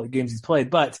couple of games he's played,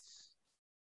 but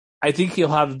I think he'll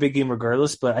have a big game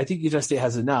regardless. But I think Utah State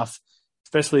has enough,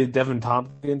 especially Devin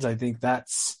Tompkins. I think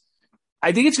it's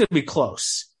going to be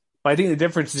close, but I think the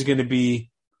difference is going to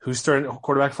be who's starting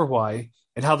quarterback for Hawaii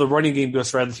and how the running game goes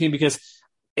for the team. Because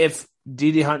if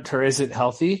D.D. Hunter isn't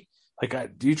healthy,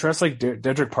 like, do you trust like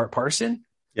Dedrick Parson?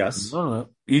 Yes. I don't know.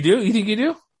 You do? You think you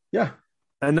do? Yeah.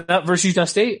 And that versus Utah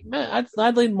State, man,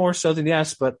 I'd lean more so than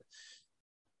yes, but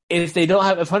if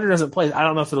Hunter doesn't play, I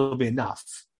don't know if it'll be enough.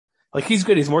 Like he's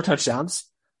good. He's more touchdowns.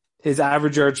 His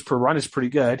average yards per run is pretty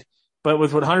good. But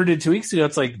with what Hunter did 2 weeks ago,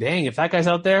 it's like, dang, if that guy's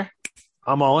out there,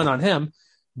 I'm all in on him.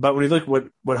 But when you look at what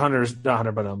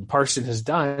Parson has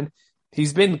done,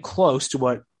 he's been close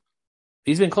to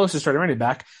starting running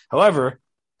back. However,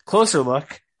 closer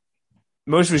look,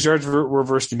 most of his yards were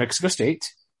versus New Mexico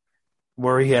State,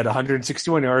 where he had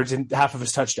 161 yards and half of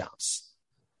his touchdowns.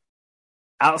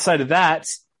 Outside of that,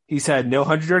 he's had no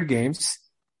 100-yard games.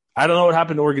 I don't know what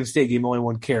happened to Oregon State game, only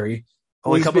 1 carry.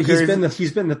 Only a couple carries.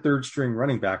 He's been the third string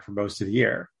running back for most of the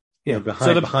year. Yeah,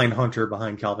 behind Hunter,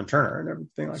 behind Calvin Turner, and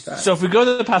everything like that. So if we go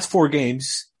to the past 4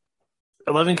 games,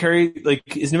 11 carry, like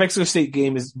his New Mexico State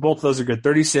game is both of those are good.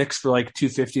 36 for like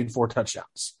 250 and 4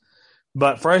 touchdowns.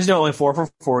 But Fresno only 4 for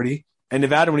 40, and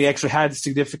Nevada when he actually had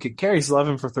significant carries,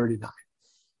 11 for 39.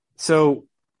 So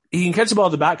he can catch the ball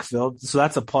in the backfield, so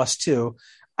that's a +2.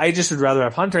 I just would rather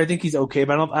have Hunter. I think he's okay,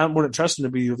 but I wouldn't trust him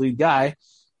to be your lead guy.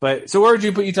 But so where would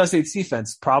you put Utah State's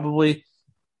defense? Probably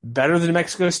better than New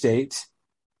Mexico State.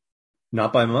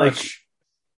 Not by much.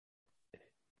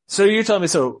 So you're telling me,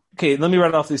 okay, let me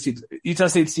write off these teams. Utah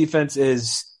State's defense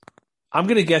is, I'm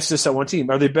going to guess just at one team.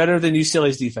 Are they better than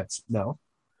UCLA's defense? No.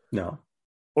 No.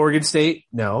 Oregon State?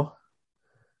 No.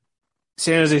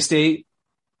 San Jose State?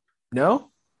 No?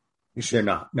 You sure? They're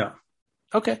not. No.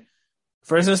 Okay.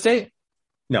 Fresno State?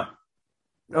 No.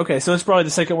 Okay, so it's probably the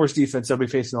second worst defense they'll be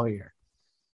facing all year.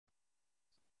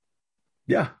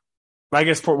 Yeah. I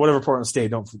guess whatever Portland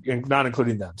State, not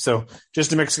including them. So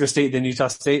just New Mexico State, then Utah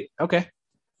State. Okay.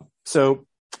 So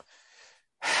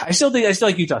I still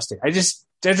like Utah State.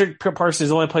 Dedrick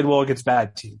Parsons only played well against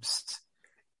bad teams.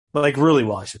 But like really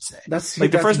well, I should say.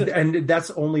 And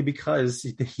that's only because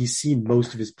he's seen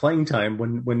most of his playing time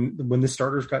when the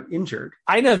starters got injured.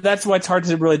 I know that's why it's hard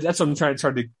to really. That's what I'm trying. It's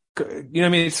hard to, you know what I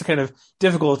mean? It's kind of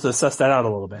difficult to suss that out a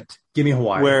little bit. Give me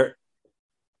Hawaii.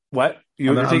 What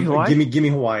you're taking Hawaii? Give me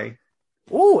Hawaii.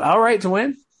 Ooh, outright to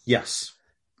win? Yes.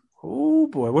 Oh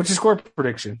boy, what's your score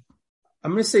prediction?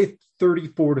 I'm going to say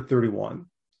 34-31.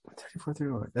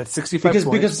 34-31. That's 65 points.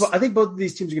 Because I think both of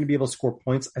these teams are going to be able to score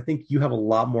points. I think you have a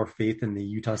lot more faith in the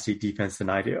Utah State defense than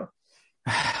I do.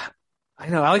 I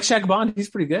know. I like Shaq Bond. He's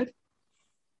pretty good.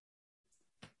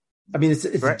 I mean, it's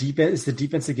right. the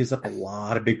defense that gives up a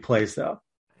lot of big plays, though.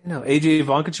 I know. AJ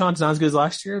Vonkachawn's not as good as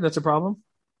last year. That's a problem.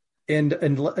 And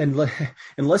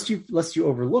unless you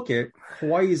overlook it,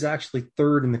 Hawaii is actually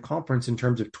third in the conference in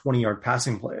terms of 20-yard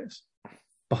passing plays,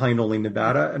 behind only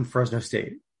Nevada and Fresno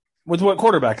State. With what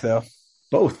quarterback, though?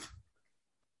 Both.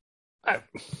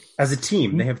 As a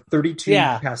team, they have 32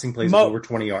 passing plays of over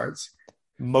 20 yards.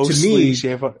 Mostly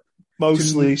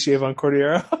Shavon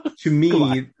Cordero. To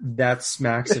me, that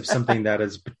smacks of something that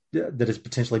is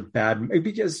potentially bad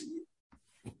because.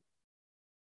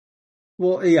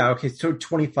 Well, yeah, okay. So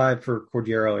 25 for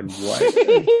Cordero and what?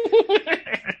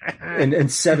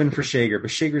 and 7 for Shager, but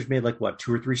Shager's made like what,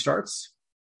 2 or 3 starts?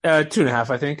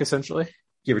 2.5, I think, essentially,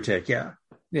 give or take. Yeah.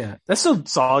 Yeah, that's still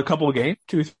solid. Couple of game,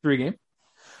 2-3 game.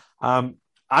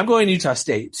 I'm going Utah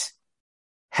State.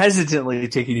 Hesitantly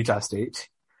taking Utah State.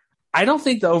 I don't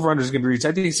think the over/under is going to be reached.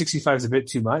 I think 65 is a bit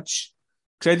too much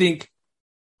because I think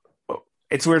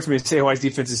it's weird for me to say Hawaii's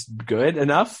defense is good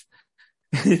enough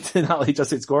to not let Utah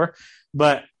State score,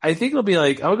 but I think it'll be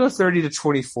like I'll go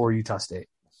 30-24 Utah State.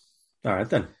 All right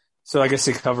then. So I guess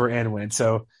they cover and win.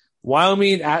 So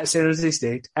Wyoming at San Jose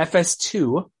State,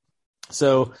 FS2.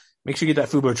 So make sure you get that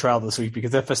Fubo trial this week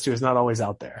because FS2 is not always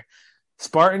out there.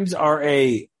 Spartans are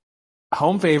a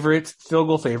home favorite, field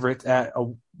goal favorite at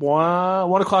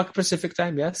 1 o'clock Pacific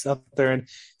time. Yes, out there in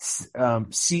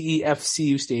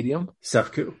CEFCU Stadium.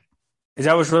 CEFCU. Is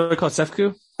that what's really called,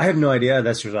 CEFCU? I have no idea.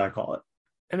 That's what I call it.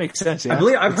 That makes sense. Yeah.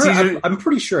 I'm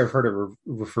pretty sure I've heard it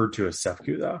referred to as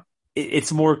CEFCU though.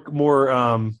 It's more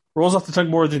rolls off the tongue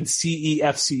more than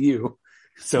CEFCU.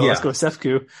 So let's go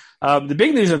CEFCU. The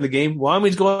big news of the game,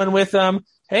 Wyoming's going with,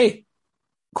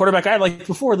 quarterback I liked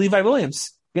before, Levi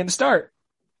Williams, getting to start.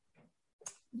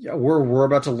 Yeah, we're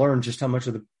about to learn just how much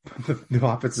of the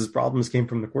offense's problems came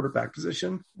from the quarterback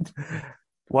position.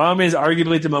 Wyoming is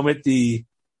arguably at the moment the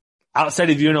outside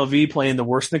of UNLV playing the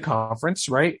worst in the conference,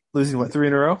 right? Losing 3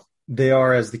 in a row? They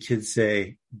are, as the kids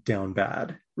say, down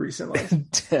bad recently.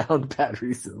 Down bad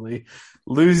recently.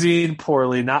 Losing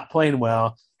poorly, not playing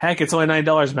well. Heck, it's only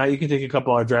 $9, Matt. You can take a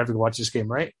couple hour drive to watch this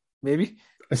game, right? Maybe?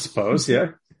 I suppose, yeah.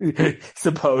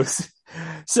 Suppose.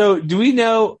 So do we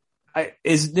know,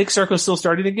 is Nick Sarko still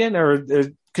starting again? Or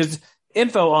because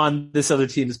info on this other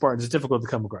team, the Spartans, is difficult to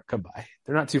come by.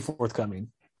 They're not too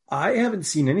forthcoming. I haven't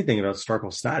seen anything about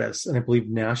Starkel's status, and I believe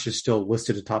Nash is still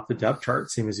listed atop the depth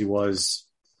chart, same as he was,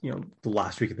 the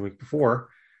last week and the week before.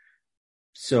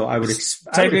 So I would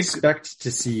expect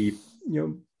to see,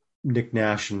 Nick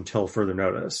Nash until further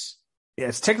notice. Yeah,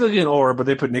 it's technically an or, but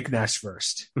they put Nick Nash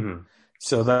first. Mm-hmm.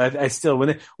 So that I still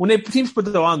when teams put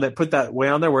that way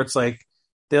on there where it's like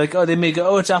they may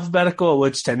go, it's alphabetical,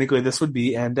 which technically this would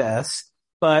be N to S,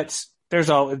 but there's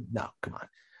come on.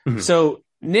 Mm-hmm. So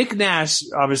Nick Nash,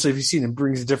 obviously, if you've seen him,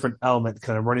 brings a different element,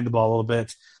 kind of running the ball a little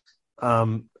bit.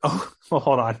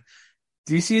 Hold on.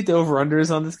 Do you see what the over-under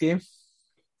is on this game?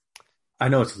 I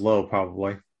know it's low,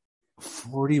 probably.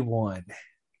 41.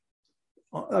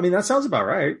 I mean, that sounds about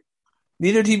right.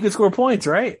 Neither team could score points,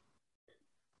 right?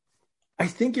 I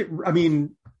think it's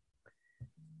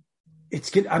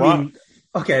good. I mean,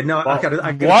 okay, no, I got to.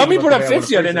 Why don't we put up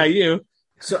 50 on NIU?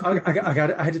 So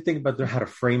I had to think about how to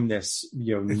frame this,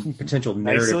 potential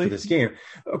narrative for this game.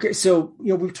 Okay, so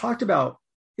we've talked about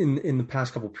in the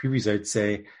past couple of previews, I'd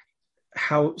say,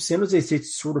 how San Jose State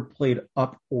sort of played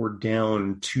up or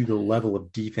down to the level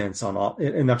of defense and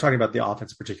I'm talking about the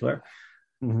offense in particular,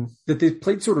 that they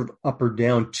played sort of up or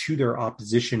down to their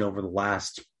opposition over the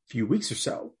last few weeks or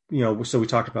so. So we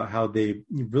talked about how they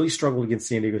really struggled against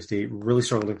San Diego State, really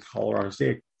struggled against Colorado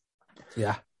State.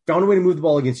 Yeah. Found a way to move the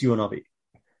ball against UNLV.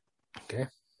 Okay.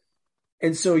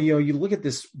 And so, you look at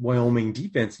this Wyoming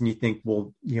defense and you think,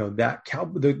 well, that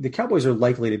the Cowboys are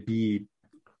likely to be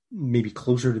maybe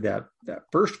closer to that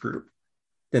first group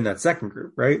than that second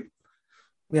group, right?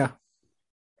 Yeah.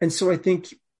 And so I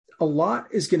think a lot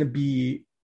is going to be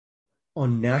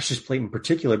on Nash's plate in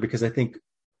particular, because I think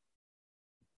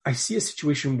I see a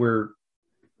situation where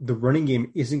the running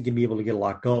game isn't going to be able to get a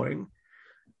lot going.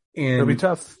 And it'll be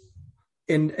tough.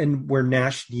 And where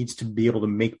Nash needs to be able to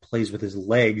make plays with his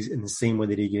legs in the same way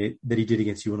that he did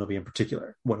against UNLV in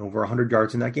particular. Went over 100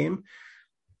 yards in that game.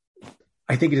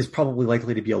 I think it is probably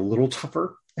likely to be a little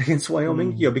tougher against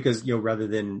Wyoming, because rather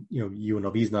than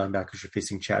UNLV's linebackers, you're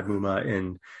facing Chad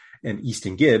Muma and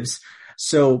Easton Gibbs.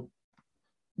 So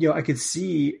I could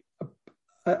see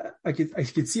I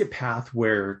could see a path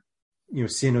where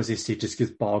San Jose State just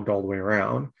gets bogged all the way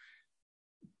around.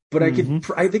 But I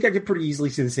think I could pretty easily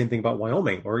see the same thing about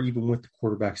Wyoming, or even with the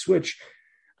quarterback switch.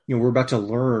 We're about to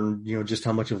learn, just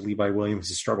how much of Levi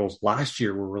Williams' struggles last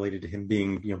year were related to him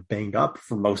being, banged up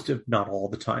for most, if not all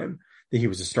the time that he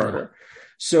was a starter.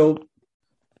 So,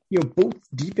 both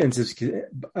defenses,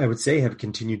 I would say, have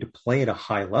continued to play at a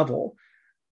high level.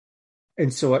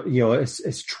 And so,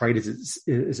 as trite as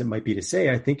it might be to say,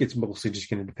 I think it's mostly just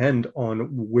going to depend on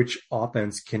which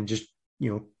offense can just,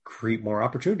 create more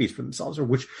opportunities for themselves, or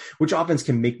which offense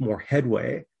can make more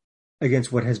headway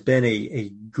against what has been a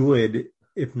good,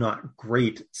 if not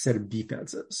great, set of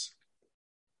defenses.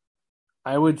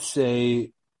 I would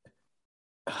say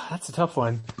that's a tough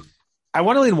one. I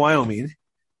want to lean Wyoming,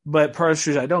 but part of the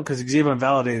truth I don't, because Xavier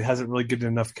Unvalidated hasn't really given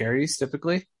enough carries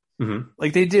typically.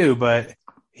 Like they do, but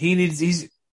he's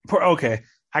okay.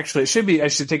 Actually, it should be. I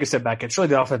should take a step back. It's really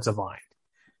the offensive line,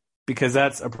 because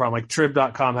that's a problem. Like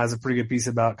Trib.com has a pretty good piece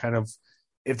about kind of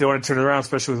if they want to turn it around,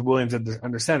 especially with Williams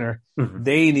under center,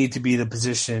 they need to be in the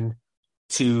position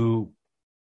to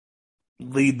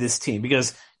lead this team.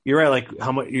 Because you're right, like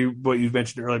what you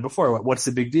mentioned earlier before. What's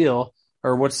the big deal,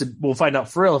 or we'll find out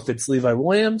for real if it's Levi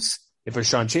Williams, if it's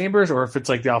Sean Chambers, or if it's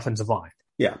like the offensive line.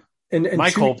 Yeah, and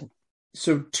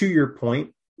so to your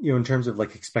point, in terms of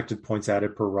like expected points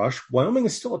added per rush, Wyoming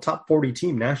is still a top 40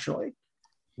 team nationally.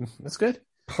 That's good.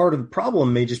 Part of the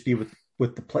problem may just be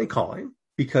with the play calling,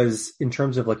 because in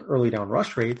terms of like early down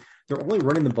rush rate, they're only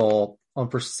running the ball on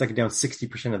first and second down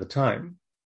 60% of the time,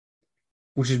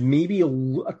 which is maybe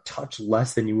a touch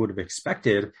less than you would have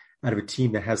expected out of a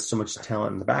team that has so much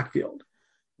talent in the backfield.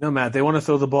 No, Matt, they want to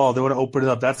throw the ball. They want to open it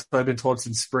up. That's what I've been told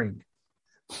since spring.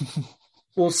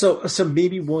 Well, so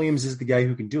maybe Williams is the guy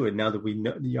who can do it now that we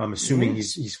know. I'm assuming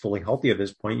he's fully healthy at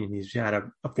this point, and he's had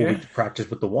a full week to practice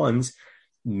with the ones.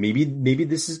 Maybe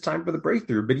this is time for the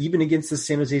breakthrough. But even against the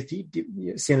San Jose State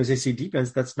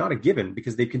defense, that's not a given,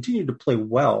 because they've continued to play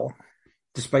well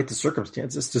despite the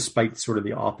circumstances, despite sort of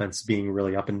the offense being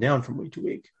really up and down from week to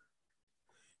week.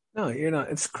 No,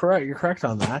 it's correct. You're correct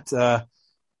on that.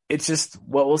 It's just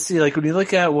what we'll see. Like when you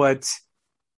look at what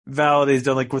Valladay's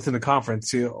done, like within the conference,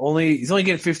 he's only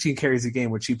getting 15 carries a game,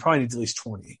 which he probably needs at least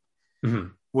 20.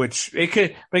 Which it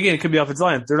could, but again, it could be offensive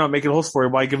line. If they're not making holes for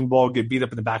him, why give him the ball, get beat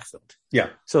up in the backfield? Yeah.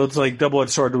 So it's like double-edged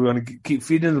sword. Do we want to keep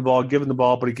feeding him the ball, give him the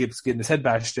ball, but he keeps getting his head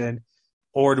bashed in?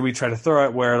 Or do we try to throw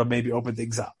it where it'll maybe open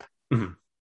things up?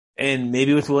 And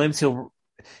maybe with Williams,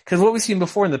 because what we've seen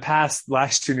before in the past,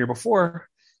 last year and year before,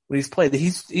 when he's played,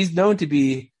 he's known to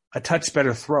be a touch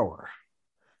better thrower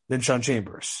than Sean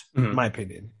Chambers, in my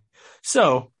opinion.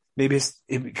 So maybe if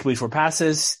he completes 4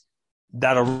 passes,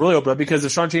 that'll really open up, because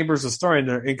if Sean Chambers is throwing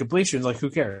their incompletions, like who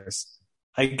cares?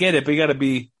 I get it, but you got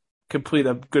to complete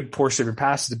a good portion of your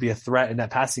passes to be a threat in that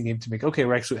passing game to make, okay,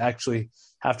 we actually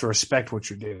have to respect what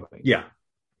you're doing. Yeah.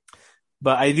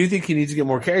 But I do think he needs to get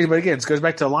more carries. But again, it goes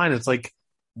back to the line. It's like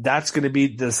that's going to be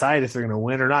decide if they're going to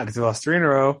win or not, because they lost 3 in a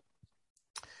row.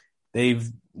 They've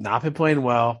not been playing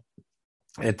well.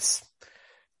 It's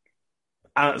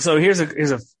so here's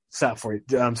a stat for you.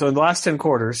 So in the last 10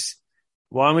 quarters,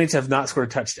 Wyomings have not scored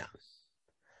a touchdown.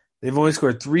 They've only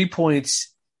scored 3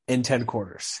 points in 10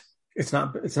 quarters. It's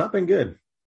not been good.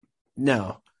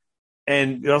 No.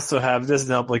 And you also have, doesn't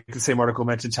help, like the same article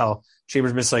mentions how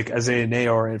Chambers missed like Isaiah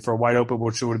Nayor for a wide open,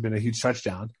 which would have been a huge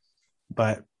touchdown.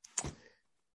 But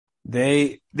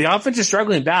the offense is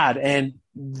struggling bad, and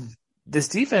this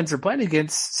defense are playing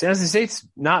against San Jose State's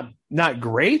not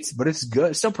great, but it's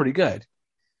good, still pretty good.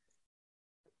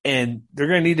 And they're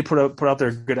going to need to put out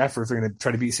their good effort if they're going to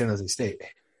try to beat San Jose State.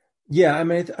 Yeah, I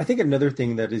mean, I think another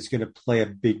thing that is going to play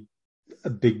a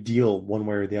big deal one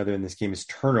way or the other in this game is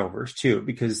turnovers too,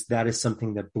 because that is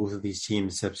something that both of these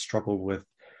teams have struggled with,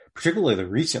 particularly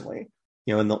recently.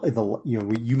 You know,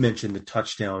 you mentioned the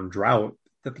touchdown drought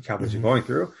that the Cowboys are going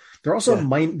through. They're also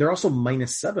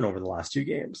 -7 over the last 2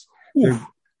 games.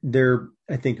 They're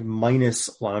I think minus.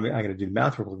 Well, I got to do the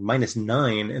math real quick.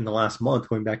 -9 in the last month,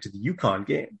 going back to the UConn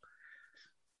game.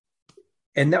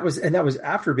 And that was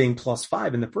after being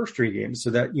 +5 in the first 3 games.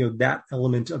 So that, you know, that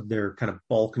element of their kind of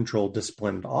ball control,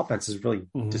 disciplined offense has really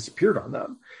disappeared on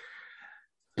them.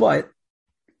 But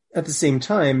at the same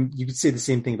time, you could say the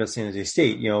same thing about San Jose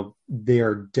State. You know, they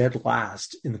are dead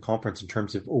last in the conference in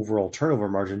terms of overall turnover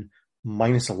margin,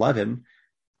 -11.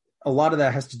 A lot of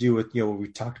that has to do with, you know, what we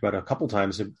talked about a couple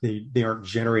times. They aren't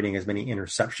generating as many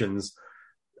interceptions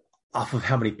off of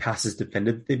how many passes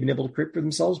defended they've been able to create for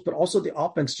themselves, but also the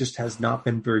offense just has not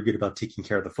been very good about taking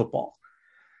care of the football.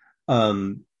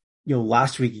 You know,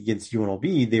 last week against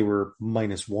UNLV, they were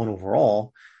 -1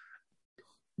 overall.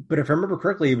 But if I remember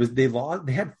correctly,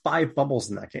 they had 5 fumbles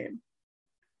in that game,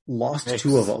 lost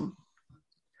 2 of them.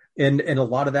 And a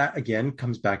lot of that, again,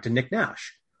 comes back to Nick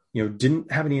Nash. You know,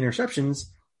 didn't have any interceptions,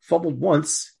 fumbled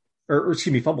twice.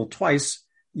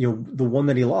 You know, the one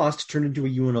that he lost turned into a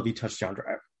UNLV touchdown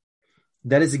drive.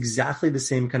 That is exactly the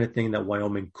same kind of thing that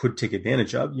Wyoming could take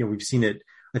advantage of. You know, we've seen it,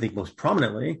 I think, most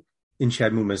prominently in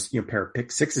Chad Muma's, you know, pair of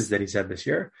pick sixes that he's had this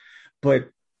year.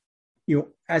 But, you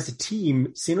know, as a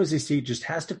team, San Jose State just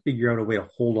has to figure out a way to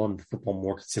hold on to the football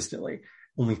more consistently.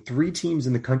 Only 3 teams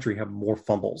in the country have more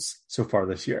fumbles so far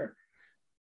this year.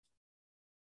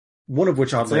 One of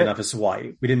which, oddly enough, is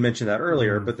Hawaii. We didn't mention that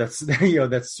earlier, but that's, you know,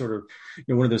 that's sort of, you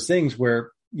know, one of those things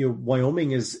where, you know,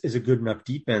 Wyoming is a good enough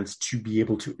defense to be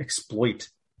able to exploit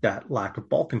that lack of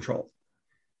ball control.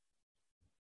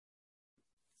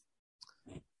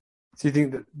 So you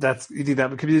think that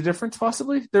could be the difference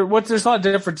possibly? There's a lot of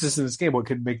differences in this game. What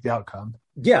could make the outcome?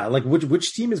 Yeah, like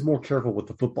which team is more careful with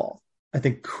the football, I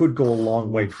think could go a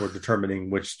long way toward determining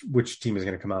which team is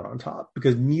going to come out on top,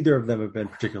 because neither of them have been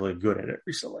particularly good at it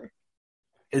recently.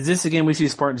 Is this a game we see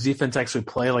Spartans defense actually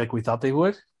play like we thought they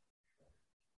would?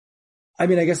 I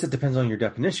mean, I guess it depends on your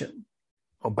definition.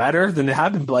 Well, better than they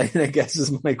have been playing, I guess,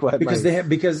 is my question.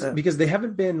 Because they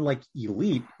haven't been like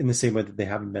elite in the same way that they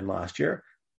haven't been last year.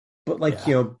 But like,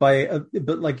 you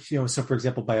know, so for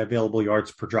example, by available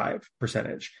yards per drive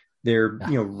percentage, they're,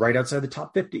 you know, right outside the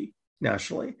top 50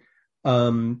 nationally.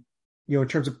 You know, in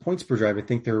terms of points per drive, I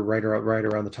think they're right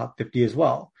around the top 50 as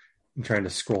well. I'm trying to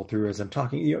scroll through as I'm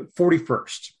talking, you know,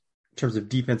 41st in terms of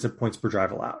defensive points per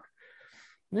drive allowed.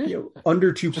 You know,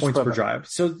 under 2 points per drive.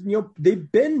 So, you know,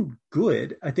 they've been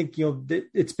good. I think, you know,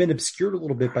 it's been obscured a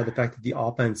little bit by the fact that the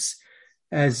offense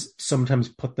has sometimes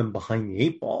put them behind the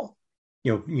 8 ball.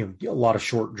 You know, a lot of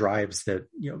short drives that,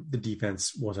 you know, the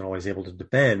defense wasn't always able to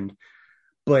defend.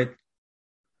 But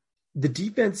the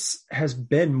defense has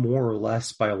been more or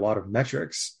less, by a lot of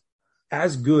metrics,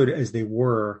 as good as they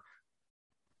were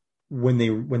when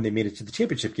they made it to the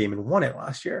championship game and won it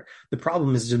last year. The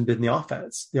problem has been the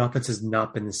offense. The offense has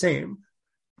not been the same.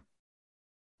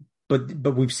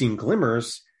 But we've seen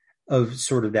glimmers of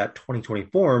sort of that 2020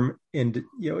 form, and,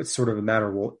 you know, it's sort of a matter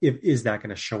of, well, is that going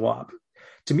to show up?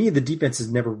 To me, the defense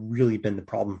has never really been the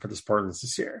problem for the Spartans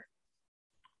this year.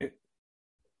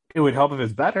 It would help if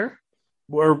it's better.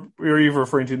 Or are you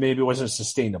referring to maybe it wasn't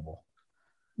sustainable?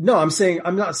 No,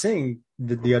 I'm not saying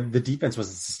that the defense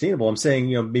wasn't sustainable. I'm saying,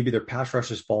 you know, maybe their pass rush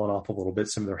has fallen off a little bit.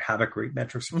 Some of their havoc rate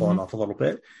metrics have fallen off a little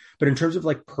bit. But in terms of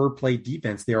like per play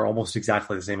defense, they are almost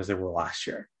exactly the same as they were last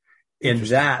year. And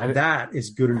that is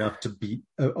good enough to beat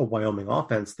a Wyoming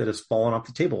offense that has fallen off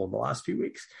the table in the last few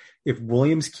weeks. If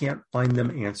Williams can't find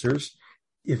them answers,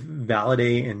 if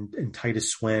Valladay and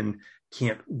Titus Swen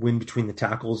can't win between the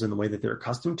tackles in the way that they're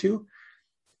accustomed to,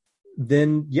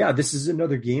 then yeah, this is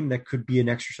another game that could be an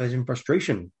exercise in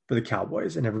frustration for the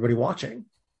Cowboys and everybody watching.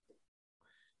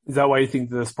 Is that why you think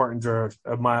the Spartans are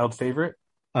a mild favorite?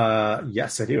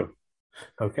 Yes, I do.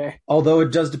 Okay. Although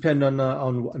it does depend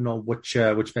on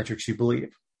which metrics you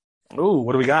believe. Oh,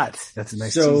 what do we got? That's a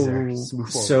nice teaser.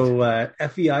 So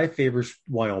FEI favors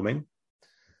Wyoming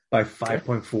by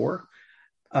 5.4.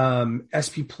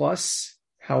 SP Plus,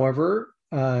 however,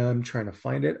 I'm trying to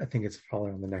find it. I think it's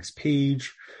probably on the next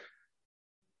page.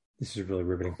 This is really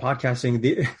riveting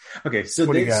podcasting.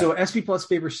 So SP Plus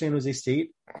favors San Jose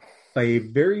State by a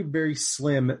very, very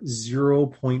slim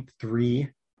 0.3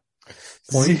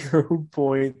 points.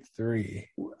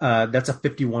 0.3. That's a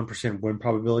 51% win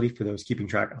probability for those keeping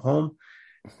track at home.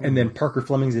 And then Parker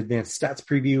Fleming's advanced stats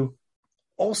preview,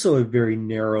 also a very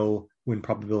narrow win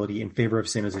probability in favor of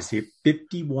San Jose State,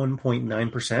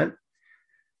 51.9%,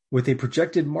 with a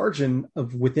projected margin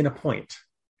of within a point.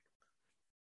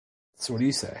 So what do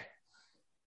you say?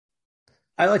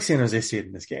 I like San Jose State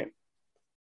in this game.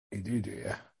 You do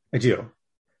you? I do.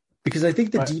 Because I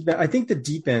think the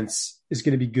defense is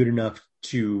going to be good enough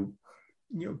to,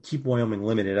 keep Wyoming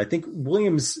limited. I think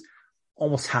Williams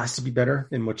almost has to be better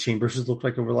than what Chambers has looked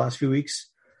like over the last few weeks.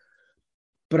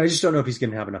 But I just don't know if he's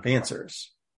going to have enough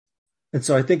answers. And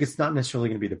so I think it's not necessarily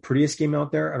going to be the prettiest game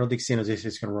out there. I don't think San Jose State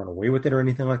is going to run away with it or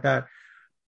anything like that.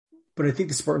 But I think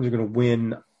the Spartans are going to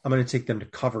win. I'm going to take them to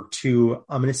cover 2.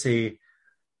 I'm going to say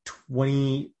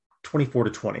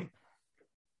 24-20.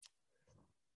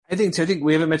 I think so. I think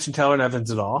we haven't mentioned Tyler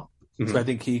Evans at all. Mm-hmm. So I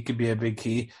think he could be a big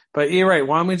key. But you're right.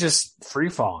 Wyoming just free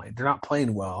falling. They're not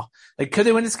playing well. Like, could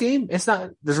they win this game? It's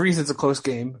not. There's a reason it's a close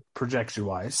game projection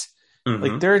wise. Mm-hmm.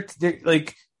 Like they're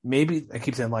like, maybe I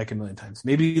keep saying like a million times.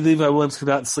 Maybe Levi Williams comes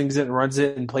out and slings it and runs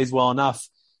it and plays well enough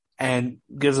and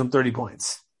gives them 30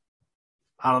 points.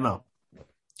 I don't know.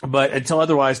 But until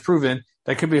otherwise proven,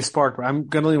 that could be a spark. But I'm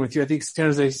going to lean with you. I think San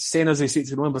Jose State's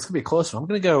going to win, but it's going to be a close one. I'm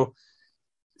going to go.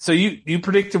 So you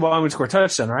predicted Wyoming would score a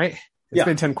touchdown, right? It's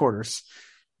been 10 quarters.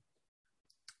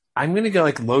 I'm going to go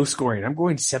like low scoring. I'm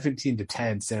going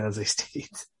 17-10 San Jose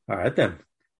State. All right, then.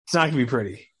 It's not going to be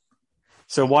pretty.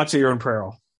 So watch at your own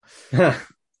peril.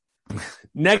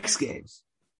 Next game,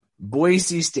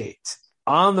 Boise State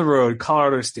on the road,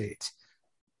 Colorado State,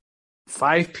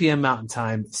 5 p.m. Mountain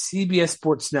Time, CBS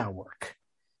Sports Network.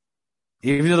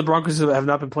 Even though the Broncos have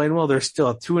not been playing well, they're still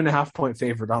a 2.5-point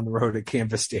favorite on the road at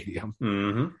Canvas Stadium.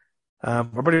 Mm-hmm.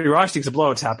 Our buddy Rosh thinks a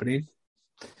blowout's happening.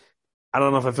 I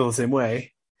don't know if I feel the same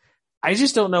way. I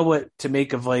just don't know what to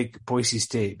make of like Boise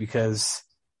State because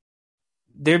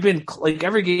they've been like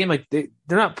every game, like they're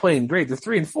not playing great. They're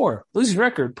 3-4, losing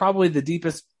record, probably the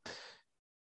deepest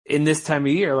in this time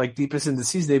of year, like deepest in the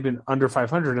season. They've been under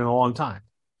 500 in a long time.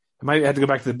 I might have to go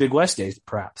back to the Big West days,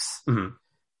 perhaps. Mm-hmm.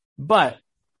 But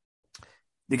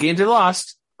the games they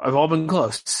lost have all been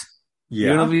close.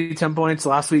 Yeah. UNLV 10 points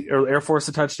last week, or Air Force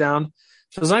a touchdown.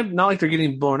 So it's not like they're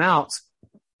getting blown out.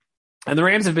 And the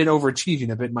Rams have been overachieving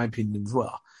a bit, in my opinion, as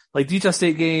well. Like the Utah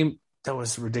State game, that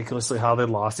was ridiculously how they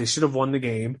lost. They should have won the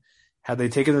game. Had they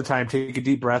taken the time, take a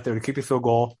deep breath, they would have kicked a field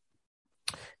goal.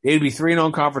 They'd be 3-0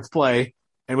 in conference play,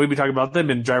 and we'd be talking about them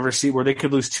in driver's seat where they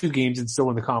could lose 2 games and still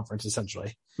win the conference,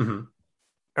 essentially. Mm-hmm.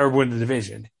 Or win the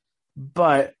division.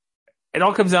 But it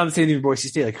all comes down to San Boise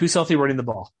State. Like, who's healthy running the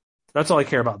ball? That's all I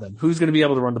care about them. Who's going to be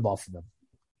able to run the ball for them?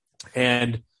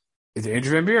 And is it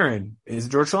Andrew Van Buren? Is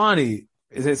it George Trelawney?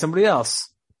 Is it somebody else?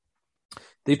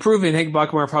 They've proven Hank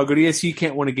Bachmeier how good he is. He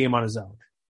can't win a game on his own.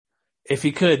 If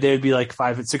he could, they'd be like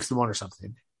 5-6-1 or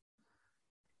something.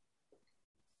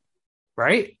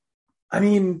 Right? I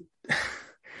mean,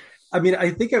 I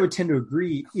think I would tend to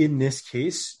agree in this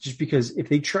case, just because if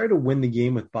they try to win the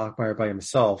game with Bachmeier by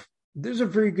himself, there's a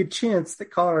very good chance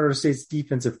that Colorado State's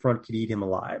defensive front could eat him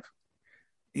alive.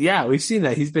 Yeah, we've seen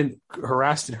that. He's been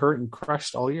harassed and hurt and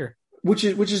crushed all year. Which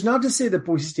is not to say that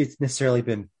Boise State's necessarily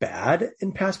been bad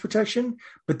in pass protection,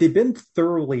 but they've been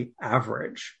thoroughly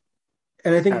average.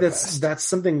 And I think that's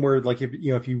something where, like,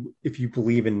 if you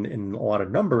believe in a lot of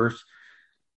numbers,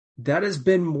 that has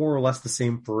been more or less the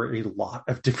same for a lot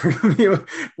of different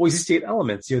Boise State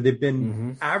elements. They've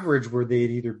been average where they had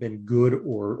either been good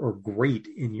or great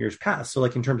in years past. So,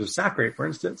 like in terms of sack rate, for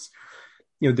instance,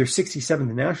 they're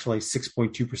 67th nationally,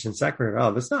 6.2% sack rate.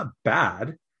 Oh, that's not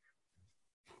bad.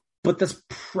 But that's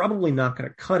probably not going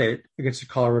to cut it against a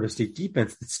Colorado State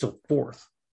defense that's still 4th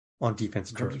on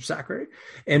defense in terms of sack rate.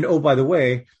 And, oh, by the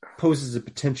way, poses a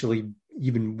potentially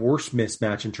even worse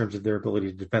mismatch in terms of their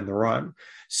ability to defend the run.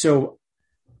 So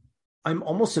I'm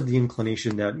almost of the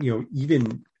inclination that,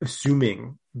 even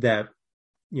assuming that,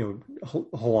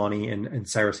 Holani and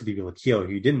Cyrus Habibi-Lakio,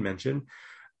 who you didn't mention,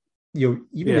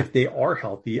 if they are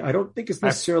healthy, I don't think it's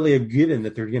necessarily a given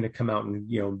that they're going to come out and,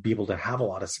 be able to have a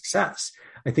lot of success.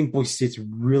 I think Boise State's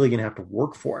really going to have to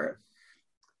work for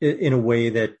it in a way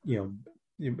that,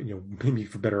 maybe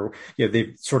for better,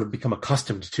 they've sort of become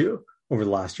accustomed to over the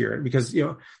last year, because,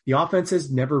 the offense has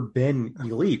never been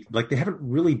elite. Like, they haven't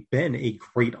really been a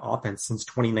great offense since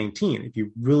 2019, if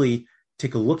you really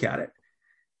take a look at it.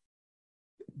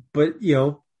 But,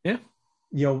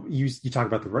 you talk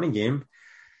about the running game.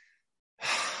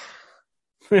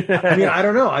 I mean, I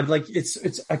don't know. I'd like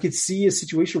I could see a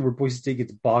situation where Boise State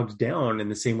gets bogged down in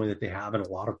the same way that they have in a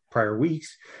lot of prior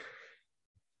weeks.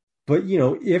 But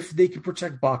if they could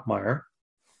protect Bachmeier,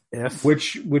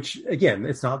 which again,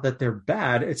 it's not that they're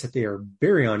bad, it's that they are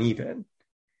very uneven.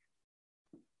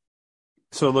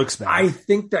 So it looks bad. I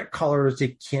think that Colorado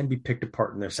State can be picked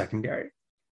apart in their secondary,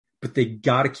 but they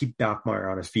got to keep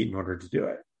Bachmeier on his feet in order to do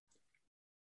it.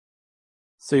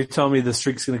 So you're telling me the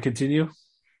streak's going to continue?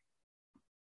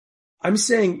 I'm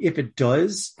saying if it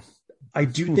does, I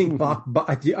do think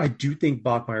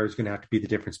Bachmeier is going to have to be the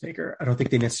difference maker. I don't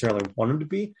think they necessarily want him to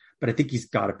be, but I think he's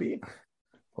got to be.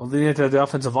 Well, then you have to have the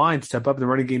offensive line step up, and the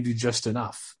running game do just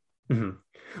enough. Mm-hmm.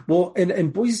 Well,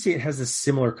 and Boise State has a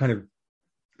similar kind of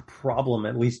problem,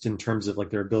 at least in terms of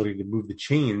like their ability to move the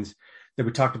chains that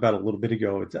we talked about a little bit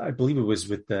ago. I believe it was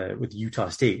with Utah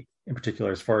State in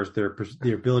particular, as far as their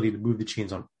ability to move the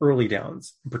chains on early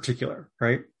downs in particular,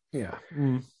 right? Yeah.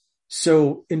 Mm.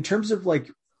 So in terms of like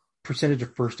percentage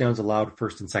of first downs allowed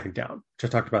first and second down, which I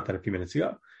talked about that a few minutes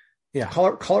ago. Yeah.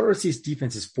 Colorado State's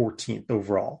defense is 14th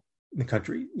overall in the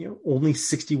country. Only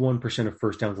 61% of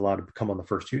first downs allowed to come on the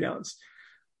first two downs.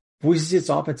 Boise State's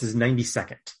offense is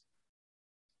 92nd.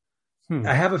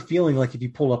 I have a feeling like if you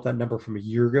pulled up that number from a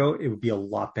year ago, it would be a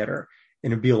lot better,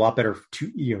 and it'd be a lot better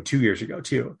 2 years ago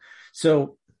too.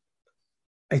 So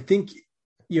I think,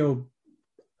 I'm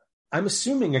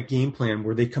assuming a game plan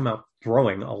where they come out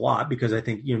throwing a lot, because I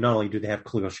think, not only do they have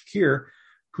Khalil Shakir,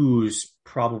 who's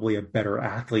probably a better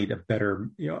athlete, a better,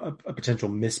 a potential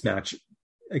mismatch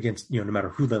against, no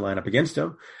matter who they line up against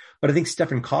him. But I think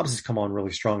Stephen Cobbs has come on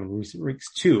really strong in recent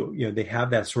weeks too. They have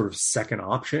that sort of second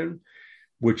option,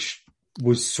 which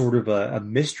was sort of a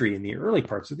mystery in the early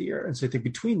parts of the year. And so I think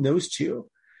between those two,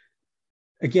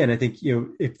 again, I think,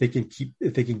 if they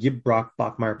can give Brock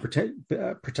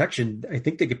Bachmeier protection, I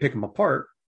think they could pick him apart.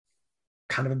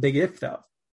 Kind of a big if, though.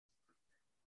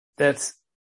 It's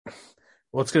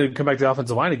going to come back to the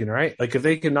offensive line again, right? Like if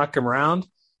they can knock him around,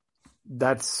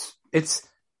 it's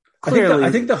clearly.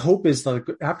 I think the hope is like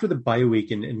after the bye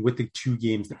week and with the 2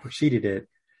 games that preceded it,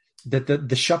 that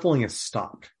the shuffling has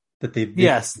stopped. That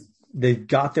they've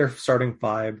got their starting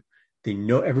 5. They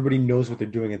know, everybody knows what they're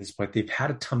doing at this point. They've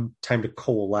had a time to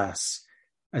coalesce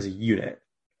as a unit.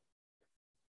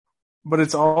 But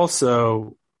it's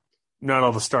also not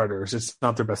all the starters. It's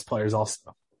not their best players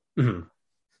also. Mm-hmm.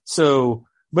 So,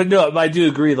 but no, I do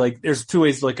agree. Like there's 2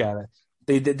 ways to look at it.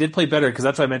 They did play better because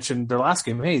that's why I mentioned their last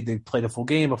game. Hey, they played a full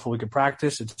game, a full week of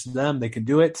practice. It's them. They can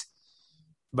do it.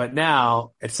 But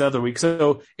now it's another week.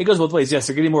 So it goes both ways. Yes,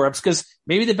 they're getting more reps because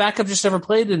maybe the backup just never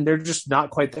played and they're just not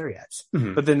quite there yet.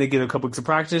 Mm-hmm. But then they get a couple weeks of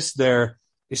practice. They're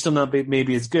still not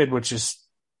maybe as good, which is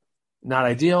not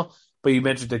ideal. But you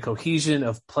mentioned the cohesion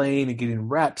of playing and getting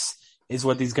reps is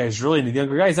what these guys really need. The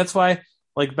younger guys. That's why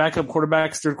like backup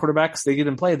quarterbacks, third quarterbacks, they get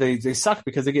in play. They suck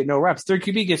because they get no reps. Third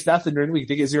QB gets nothing during the week.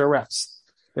 They get 0 reps.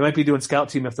 They might be doing scout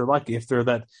team if they're lucky, if they're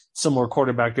that similar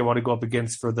quarterback they want to go up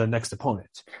against for the next opponent.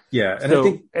 Yeah. And I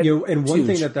think, and one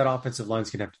thing that offensive line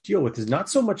is going to have to deal with is not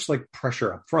so much like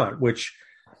pressure up front, which,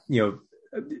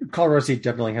 Colorado State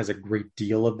definitely has a great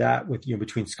deal of that with,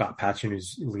 between Scott Patchen,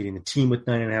 who's leading the team with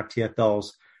 9.5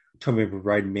 TFLs, Tommy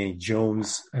McBride and Manny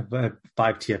Jones have 5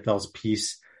 TFLs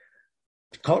apiece.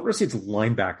 Colorado State's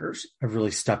linebackers have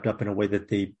really stepped up in a way that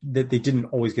they didn't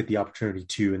always get the opportunity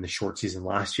to in the short season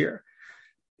last year.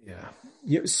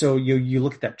 Yeah. So you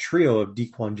look at that trio of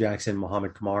Dequan Jackson,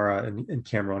 Muhammad Kamara, and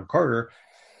Cameron Carter.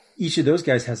 Each of those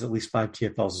guys has at least 5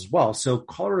 TFLs as well. So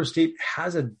Colorado State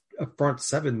has a front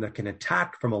 7 that can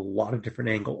attack from a lot of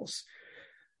different angles,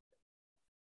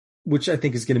 which I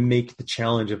think is going to make the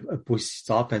challenge of Boise State's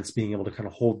offense being able to kind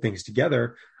of hold things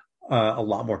together a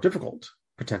lot more difficult,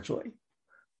 potentially.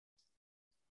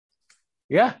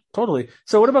 Yeah, totally.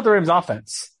 So what about the Rams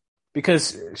offense?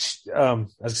 Because, I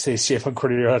was going to say CFL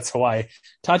coordinator, that's Hawaii.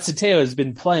 Todd Sateo has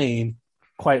been playing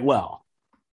quite well.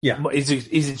 Yeah. He's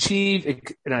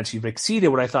exceeded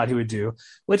what I thought he would do,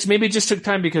 which maybe just took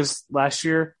time because last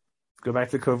year, go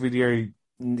back to the COVID year, he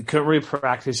couldn't really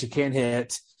practice. You can't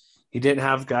hit. He didn't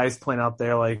have guys playing out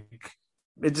there. Like,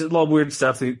 it's a lot of weird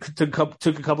stuff. He took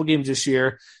a couple games this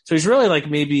year. So he's really like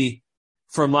maybe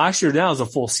from last year down is a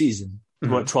full season.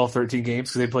 Mm-hmm. What, 12, 13 games?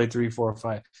 Because they played 3, 4,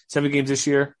 5, 7 games this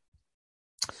year.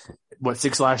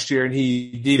 6 last year, and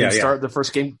he didn't even start the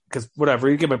first game because whatever.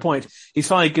 You get my point. He's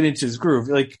finally getting into his groove.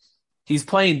 Like he's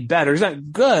playing better. He's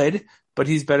not good, but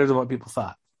he's better than what people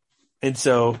thought. And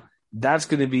so that's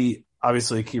going to be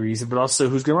obviously a key reason. But also,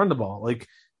 who's going to run the ball? Like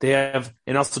They have,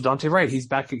 and also Dante Wright. He's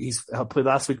back. He's played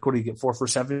last week. What did he get? 4 for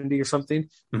 70 or something?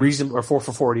 Mm-hmm. Or 4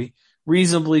 for 40.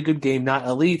 Reasonably good game. Not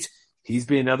elite. He's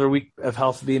been another week of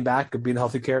health, being back, of being a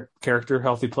healthy character,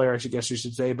 healthy player, I guess you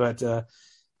should say. But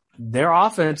their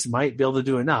offense might be able to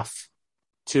do enough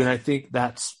to, and I think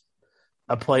that's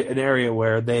an area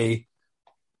where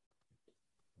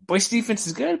Boise defense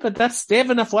is good, but they have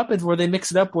enough weapons where they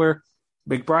mix it up where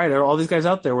McBride or all these guys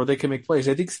out there where they can make plays.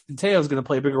 I think Centeio is going to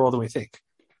play a bigger role than we think.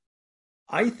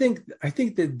 I think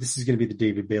that this is going to be the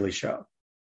David Bailey show.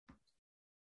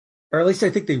 Or at least I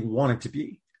think they want it to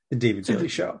be the David Bailey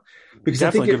show. Because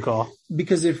definitely I think good call.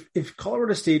 Because if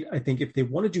Colorado State, I think if they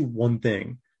want to do one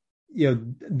thing,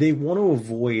 they want to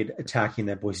avoid attacking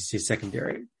that Boise State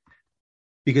secondary.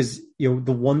 Because, the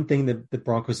one thing that the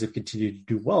Broncos have continued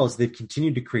to do well is they've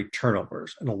continued to create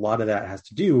turnovers. And a lot of that has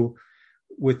to do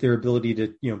with their ability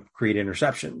to, create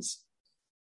interceptions.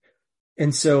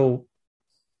 And so,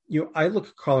 I look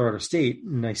at Colorado State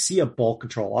and I see a ball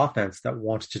control offense that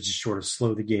wants to just sort of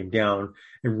slow the game down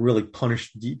and really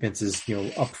punish defenses,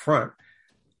 up front.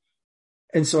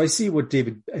 And so I see what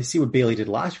Bailey did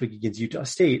last week against Utah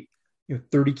State,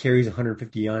 30 carries,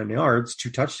 159 yards, 2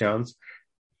 touchdowns.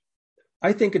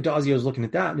 I think Adazio is looking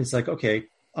at that and it's like, okay,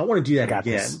 I want to do that again.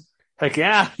 This. Heck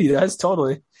yeah, he does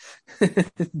totally.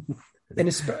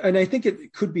 And I think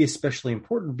it could be especially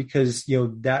important because,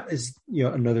 that is,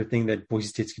 another thing that Boise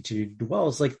State's continued to do well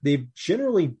is like they've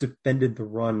generally defended the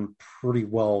run pretty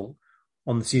well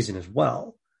on the season as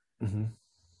well. Mm-hmm.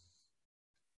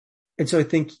 And so I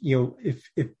think,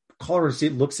 if Colorado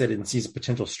State looks at it and sees a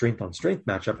potential strength on strength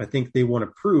matchup, I think they want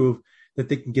to prove that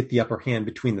they can get the upper hand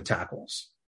between the tackles.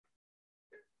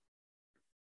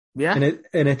 Yeah.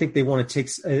 And I think they want to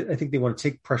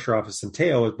take pressure off of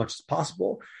Centeio as much as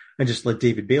possible and just let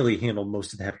David Bailey handle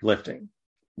most of the heavy lifting.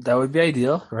 That would be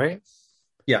ideal, right?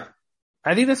 Yeah.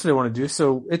 I think that's what they want to do.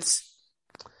 So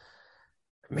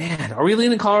are we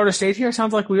leaning Colorado State here?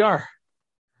 Sounds like we are.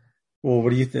 Well, what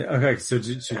do you think? Okay. So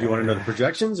do you want to know the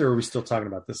projections or are we still talking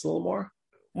about this a little more?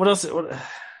 What else?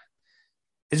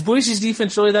 Is Boise's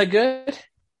defense really that good?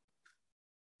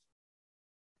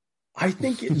 I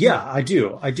think, yeah, I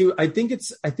do. I think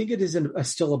it is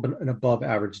still an above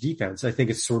average defense. I think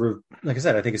it's sort of, like I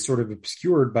said, I think it's sort of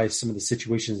obscured by some of the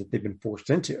situations that they've been forced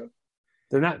into.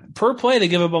 They're not per play. They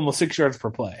give up almost 6 yards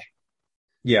per play.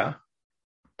 Yeah.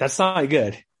 That's not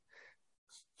good.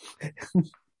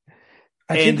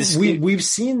 I think we've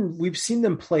seen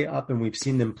them play up and we've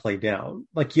seen them play down.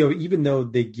 Like, even though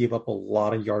they gave up a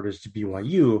lot of yardage to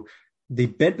BYU, they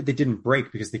bent, but they didn't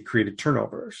break because they created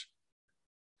turnovers.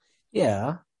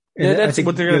 Yeah. And that's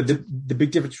what they're going to do. The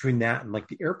big difference between that and like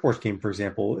the Air Force game, for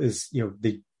example, is,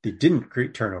 they didn't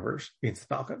create turnovers against the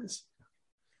Falcons.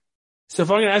 So if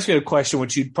I'm going to ask you a question,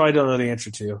 which you probably don't know the answer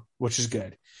to, which is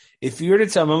good. If you were to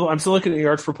tell me, I'm still looking at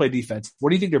yards per play defense.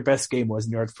 What do you think their best game was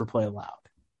in yards per play allowed?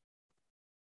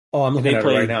 Oh, I'm looking at it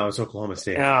right now. It's Oklahoma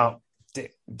State. Oh,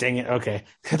 dang it. Okay.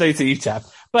 I thought you said UTEP.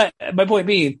 But my point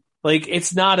being, like,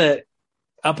 it's not a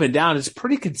up and down. It's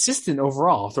pretty consistent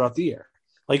overall throughout the year.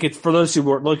 Like, it's for those who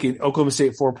weren't looking, Oklahoma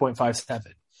State 4.57.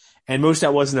 And most of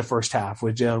that was in the first half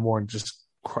with Jalen Warren just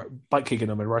butt kicking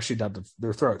them and rushing down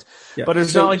their throats. Yeah. But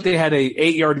it's not like they had a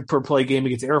 8-yard per play game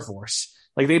against Air Force.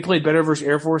 Like, they played better versus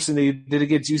Air Force than they did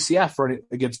against UCF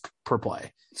against per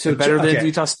play. So better than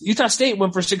Utah State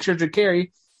went for 6 yards a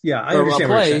carry. Yeah, I understand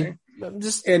what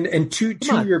you're saying. And to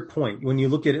your point, when you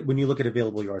look at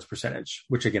available yards percentage,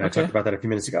 which again I talked about that a few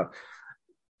minutes ago,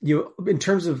 in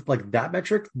terms of like that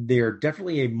metric, they're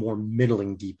definitely a more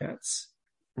middling defense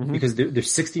because they're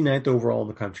 69th overall in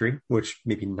the country, which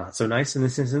maybe not so nice in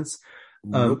this instance.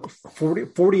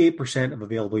 48% of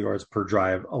available yards per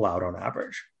drive allowed on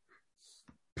average.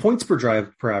 Points per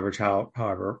drive per average,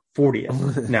 however,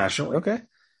 40th nationally. Okay,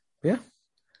 yeah.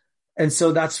 And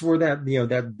so that's where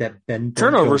that bend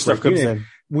turnover stuff comes in,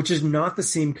 which is not the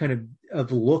same kind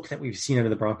of look that we've seen out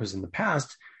of the Broncos in the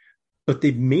past, but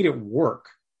they've made it work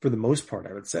for the most part,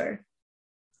 I would say.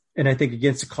 And I think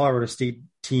against a Colorado State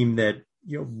team that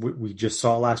we just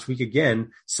saw last week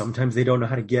again, sometimes they don't know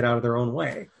how to get out of their own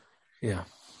way. Yeah.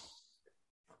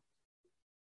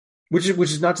 Which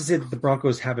is not to say that the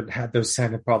Broncos haven't had those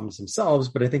kind of problems themselves,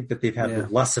 but I think that they've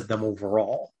had less of them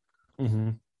overall. Mm-hmm.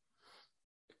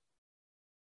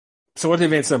 So what do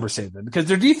advanced numbers say then? Because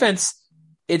their defense,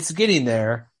 it's getting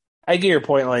there. I get your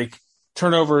point. Like,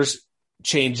 turnovers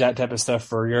change that type of stuff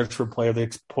for yards per play or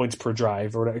the points per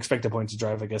drive or expected points to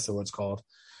drive, I guess is what it's called.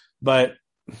 But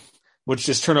which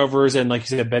just turnovers and, like you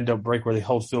said, bend don't break where they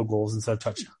hold field goals instead of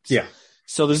touchdowns. Yeah.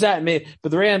 So there's that.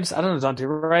 But the Rams, I don't know, Dante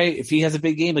Wright, if he has a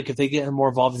big game, like if they get him more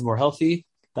involved, he's more healthy.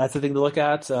 That's the thing to look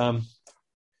at.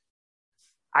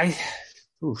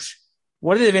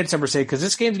 What did the advanced numbers say? Because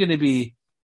this game's going to be,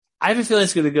 I have a feeling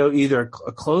it's going to go either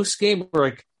a close game or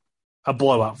like a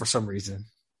blowout for some reason.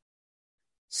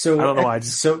 So I don't know why.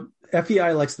 So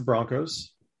FEI likes the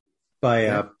Broncos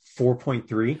by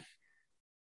 4.3.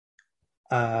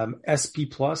 SP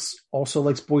Plus also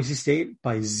likes Boise State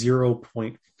by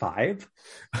 0.5.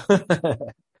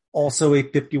 Also a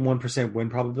 51% win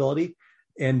probability.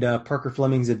 And Parker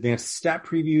Fleming's advanced stat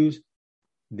previews,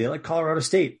 they like Colorado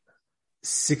State.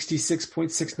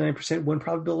 66.69% win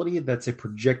probability. That's a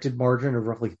projected margin of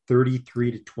roughly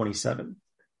 33 to 27.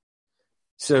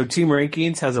 So Team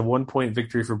Rankings has a 1-point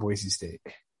victory for Boise State.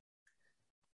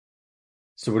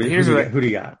 So who do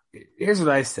you got? Here's what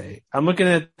I say. I'm looking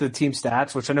at the team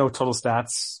stats, which I know total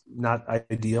stats not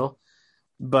ideal,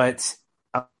 but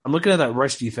I'm looking at that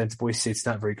rush defense Boise State's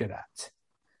not very good at.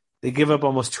 They give up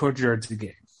almost 200 yards a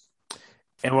game.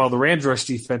 And while the Rams rush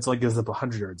defense only gives up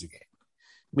 100 yards a game,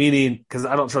 meaning, because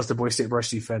I don't trust the Boise State rush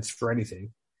defense for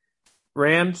anything.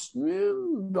 Rams,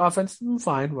 offense,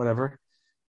 fine, whatever.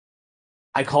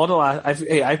 I called a lot.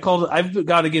 I've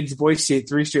gone against Boise State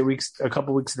 3 straight weeks, a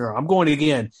couple weeks in a row. I'm going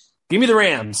again. Give me the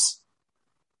Rams.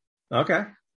 Okay.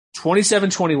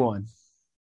 27-21.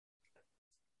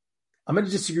 I'm going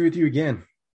to disagree with you again.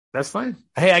 That's fine.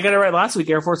 Hey, I got it right last week.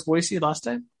 Air Force Boise last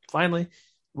time. Finally.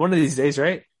 One of these days,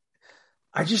 right?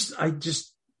 I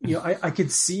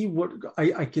could see what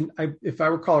if I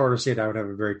were Colorado State, I would have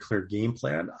a very clear game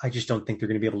plan. I just don't think they're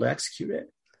going to be able to execute it.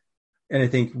 And I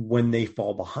think when they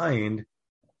fall behind,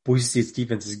 Boise State's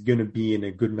defense is going to be in a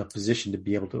good enough position to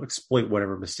be able to exploit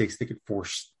whatever mistakes they could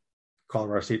force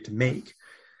Colorado State to make.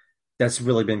 That's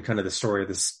really been kind of the story of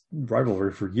this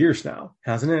rivalry for years now,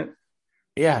 hasn't it?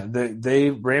 Yeah,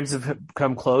 the Rams have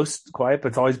come close, quiet, but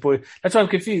it's always Boise. That's why I'm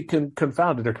confused,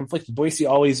 confounded or conflicted. Boise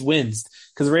always wins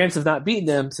because the Rams have not beaten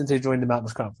them since they joined the Mountain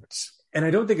West Conference. And I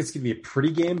don't think it's going to be a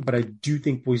pretty game, but I do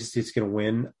think Boise State's going to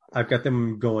win. I got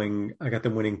them winning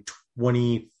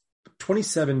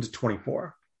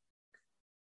 27-24.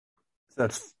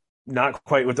 That's not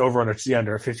quite what the over-under is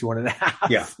under 51.5.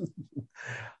 Yeah.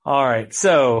 All right.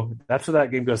 So that's where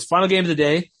that game goes. Final game of the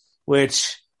day,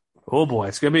 which, oh boy,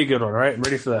 it's going to be a good one. All right. I'm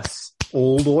ready for this.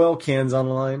 Old Oil Can's on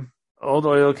the line. Old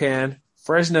Oil Can,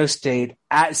 Fresno State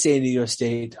at San Diego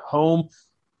State, home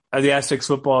of the Aztecs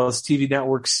football's TV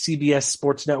network, CBS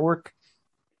Sports Network,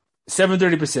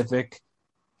 7:30 Pacific.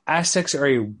 Aztecs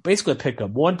are basically a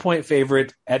pickup. 1-point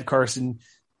favorite, Ed Carson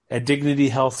at Dignity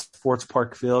Health Sports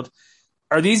Park Field.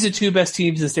 Are these the two best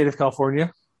teams in the state of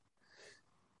California?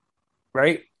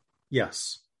 Right?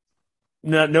 Yes.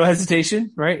 No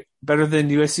hesitation, right? Better than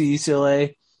USC,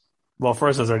 UCLA. Well,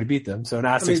 Fresno's already beat them, so an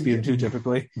Aztecs beat them too,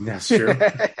 typically. That's true.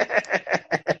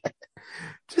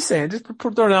 Just saying, just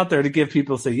throwing it out there to give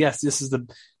people say, yes, this is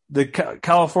the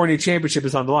California championship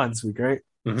is on the line this week, right?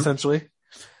 Mm-hmm. Essentially.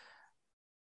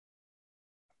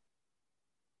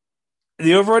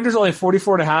 The over-under is only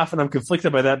 44.5, and I'm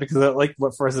conflicted by that because I like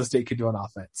what Fresno State could do on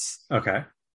offense. Okay.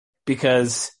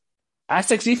 Because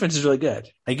Aztecs defense is really good.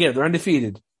 I get it. They're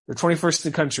undefeated. They're 21st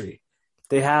in the country.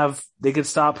 They can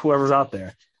stop whoever's out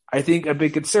there. I think a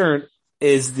big concern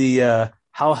is the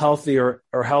how healthy or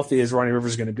healthy is Ronnie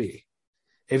Rivers going to be,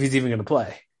 if he's even going to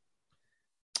play.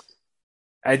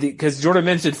 I think because Jordan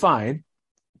Mims did fine,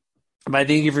 but I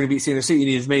think if you're going to beat San Diego State, you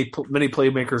need as many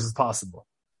playmakers as possible.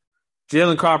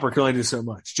 Jalen Cropper can only do so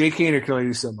much. Jay Kaner can only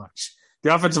do so much.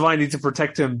 The offensive line needs to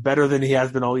protect him better than he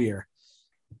has been all year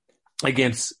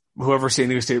against whoever San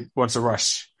Diego State wants to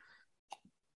rush.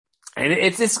 And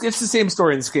it's the same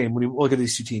story in this game when you look at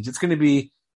these two teams. It's going to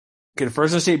be, can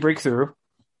Fresno State break through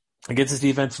against this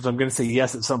defense, which I'm going to say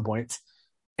yes at some point,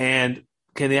 and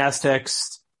can the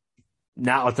Aztecs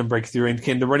not let them break through, and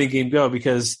can the running game go?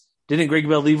 Because didn't Greg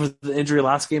Bell leave with the injury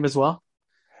last game as well?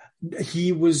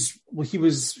 He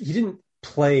didn't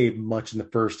play much in the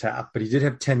first half, but he did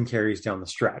have 10 carries down the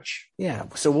stretch. Yeah.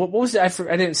 So what was it? I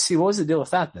didn't see. What was the deal with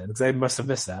that then? Because I must have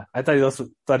missed that. I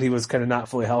thought he was kind of not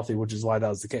fully healthy, which is why that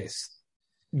was the case.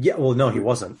 Yeah. Well, no, he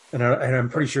wasn't. And I'm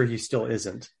pretty sure he still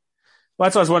isn't. Well,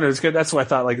 that's what I was wondering. It's good. That's why I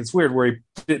thought it's weird where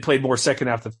he played more second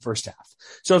half than the first half.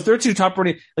 So if they're two top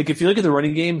running, if you look at the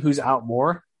running game, who's out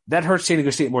more, that hurts San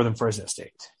Diego State more than Fresno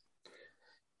State.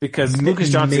 Because Lucas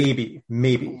Johnson.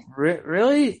 Maybe.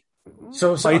 Really?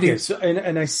 So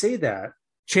and I say that.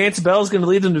 Chance Bell's going to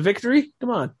lead them to victory? Come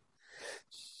on.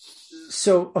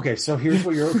 So here's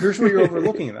what you're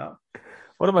overlooking about.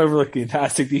 What am I overlooking?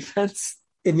 Fantastic defense?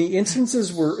 In the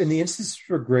instances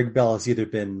where Greg Bell has either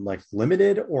been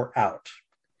limited or out,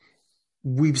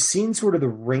 we've seen sort of the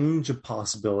range of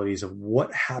possibilities of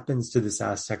what happens to this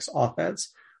Aztecs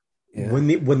offense when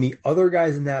the other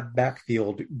guys in that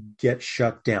backfield get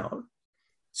shut down.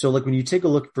 So like when you take a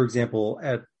look, for example,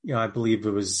 at, I believe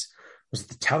it was it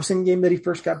the Towson game that he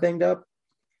first got banged up?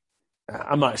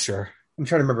 I'm not sure. I'm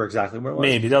trying to remember exactly where it was.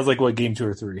 Maybe that was like what, game 2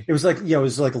 or 3? It was like, it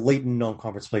was like late in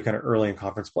non-conference play, kind of early in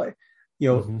conference play.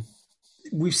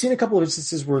 We've seen a couple of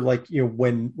instances where, like,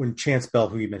 when Chance Bell,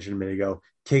 who you mentioned a minute ago,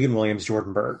 Kagan Williams,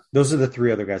 Jordan Berg, those are the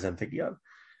 3 other guys I'm thinking of.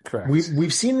 Correct.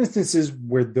 We've seen instances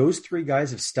where those 3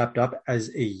 guys have stepped up as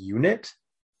a unit,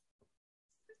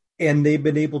 and they've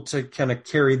been able to kind of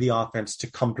carry the offense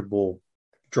to comfortable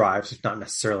drives. It's not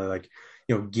necessarily like,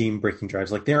 game-breaking drives.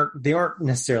 Like they aren't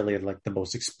necessarily like the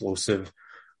most explosive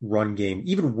run game,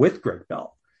 even with Greg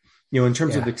Bell. In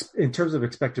terms of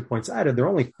expected points added, they're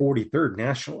only 43rd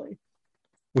nationally,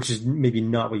 which is maybe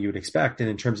not what you would expect. And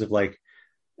in terms of like,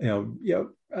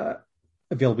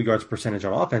 available yards percentage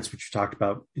on offense, which you talked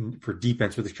about for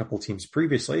defense with a couple of teams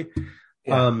previously,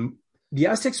 the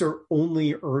Aztecs are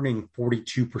only earning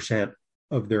 42%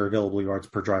 of their available yards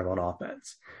per drive on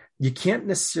offense. You can't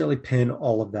necessarily pin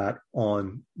all of that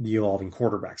on the evolving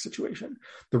quarterback situation.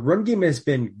 The run game has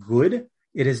been good.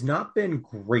 It has not been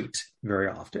great very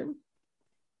often.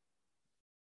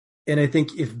 And I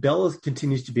think if Bell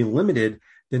continues to be limited,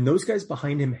 then those guys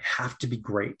behind him have to be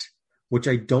great, which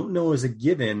I don't know is a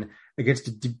given against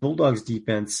the Bulldogs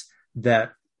defense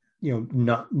that,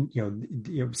 San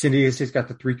Diego State's got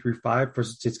the 3-3-5, Fresno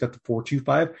State's got the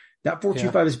 4-2-5. That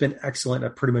 4-2-5 has been excellent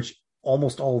at pretty much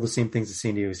almost all of the same things that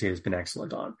San Diego State has been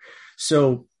excellent on.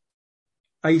 So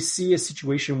I see a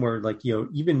situation where, like,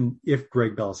 even if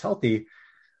Greg Bell is healthy,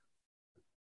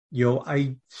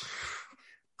 I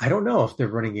don't know if their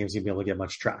running game is going to be able to get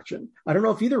much traction. I don't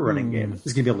know if either running game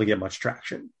is going to be able to get much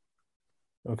traction.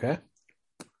 Okay.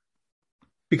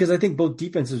 Because I think both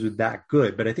defenses are that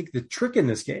good, but I think the trick in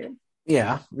this game.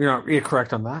 Yeah, you're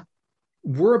correct on that.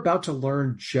 We're about to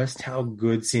learn just how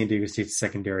good San Diego State's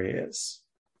secondary is.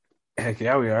 Heck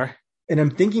yeah, we are. And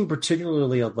I'm thinking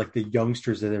particularly of like the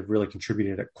youngsters that have really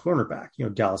contributed at cornerback.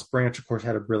 Dallas Branch, of course,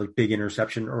 had a really big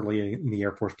interception early in the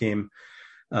Air Force game.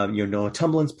 Noah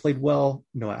Tumblin's played well.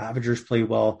 Noah Avager's played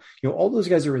well. All those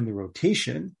guys are in the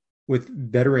rotation with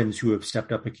veterans who have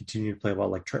stepped up and continue to play well,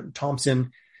 like Trenton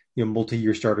Thompson,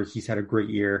 multi-year starter. He's had a great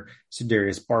year.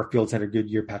 Sedarius Barfield's had a good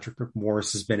year. Patrick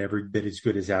Morris has been every bit as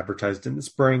good as advertised in the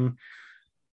spring.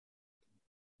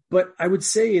 But I would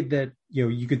say that,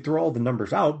 you could throw all the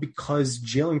numbers out because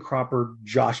Jalen Cropper,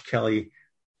 Josh Kelly,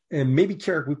 and maybe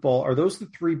Carrick Whitball, are those the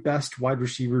 3 best wide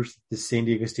receivers the San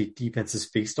Diego State defense has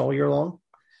faced all year long?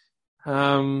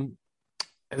 Have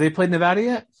they played Nevada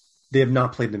yet? They have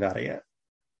not played Nevada yet.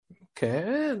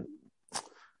 Okay.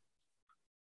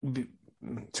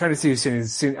 I'm trying to see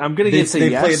who's soon. I'm going to say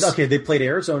yes. They played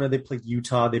Arizona. They played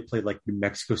Utah. They played like New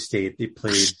Mexico State. They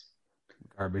played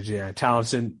garbage. Yeah.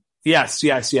 Townsend. Yes.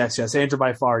 Andrew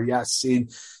by far. Yes. Seeing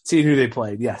who they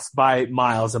played. Yes. By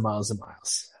miles and miles and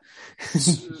miles.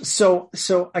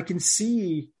 So I can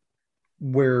see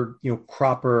where,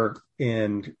 Cropper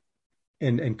and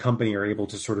company are able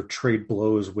to sort of trade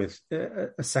blows with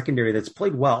a secondary that's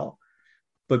played well,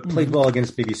 but played well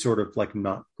against maybe sort of like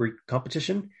not great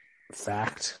competition.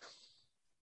 Fact.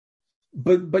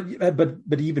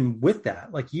 But even with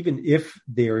that, like, even if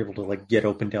they are able to like get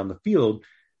open down the field,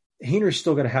 Hayner's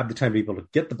still going to have the time to be able to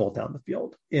get the ball down the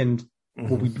field. And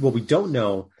what we don't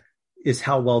know is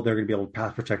how well they're going to be able to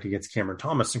pass protect against Cameron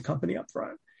Thomas and company up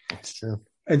front. That's true.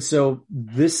 And so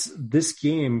this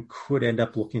game could end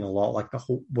up looking a lot like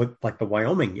the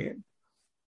Wyoming game.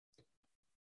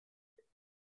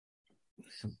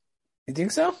 You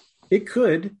think so? It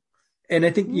could. And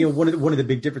I think, one of the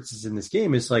big differences in this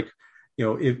game is like,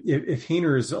 if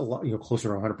Hayner is a lot, closer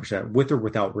to 100% with or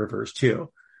without Rivers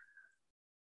too,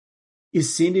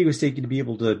 is San Diego State going to be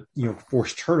able to,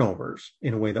 force turnovers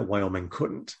in a way that Wyoming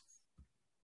couldn't?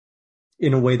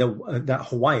 In a way that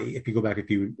Hawaii, if you go back a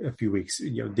few weeks,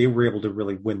 they were able to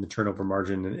really win the turnover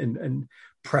margin and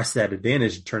press that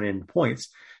advantage and turn it into points.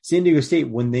 San Diego State,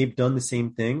 when they've done the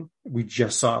same thing, we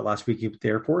just saw it last week with the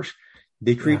Air Force.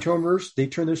 They create turnovers. They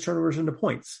turn those turnovers into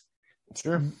points.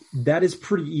 Sure. That is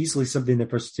pretty easily something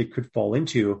that Fresno State could fall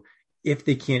into if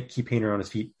they can't keep Hayner on his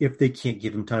feet, if they can't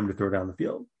give him time to throw down the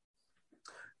field.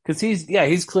 Because he's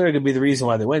clearly going to be the reason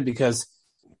why they win, because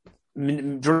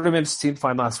Jordan Mims seemed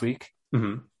fine last week.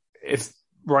 Mm-hmm. If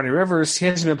Ronnie Rivers, he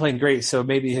hasn't been playing great, so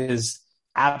maybe his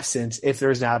absence, if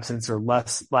there's an absence or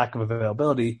lack of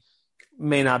availability,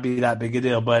 may not be that big a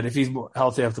deal. But if he's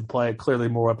healthy enough to play, clearly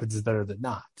more weapons is better than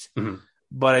not. Mm-hmm.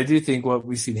 But I do think what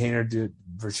we've seen Hayner do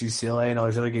versus UCLA and all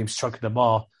these other games, chucking the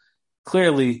ball,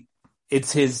 clearly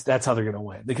it's his. That's how they're going to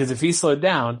win. Because if he's slowed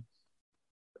down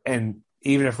and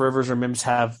even if Rivers or Mims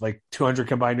have like 200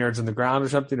 combined yards on the ground or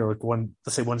something, or like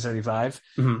let's say 175,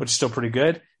 which is still pretty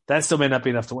good, that still may not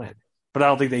be enough to win. But I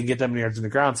don't think they can get that many yards on the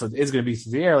ground, so it's going to be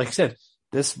through the air. Like I said,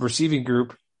 this receiving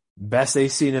group, best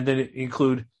they've seen, and then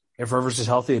include, if Rivers is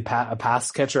healthy, a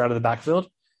pass catcher out of the backfield.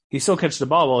 He still catches the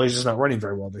ball, well, he's just not running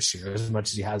very well this year as much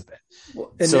as he has been.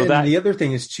 Well, and the other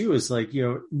thing is, too, is like,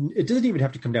 it doesn't even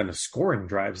have to come down to scoring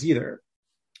drives either.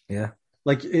 Yeah.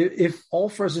 Like, if all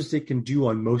Fresno State can do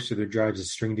on most of their drives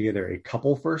is string together a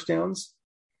couple first downs,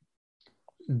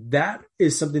 that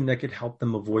is something that could help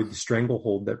them avoid the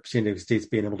stranglehold that San Diego State's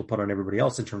being able to put on everybody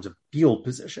else in terms of field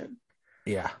position.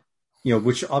 Yeah.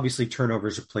 Which obviously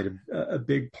turnovers have played a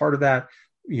big part of that.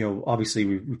 Obviously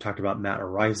we talked about Matt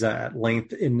Araiza at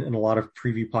length in a lot of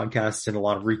preview podcasts and a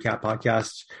lot of recap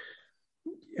podcasts.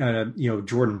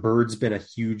 Jordan Bird's been a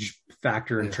huge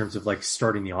factor in terms of like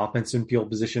starting the offense in field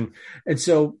position. And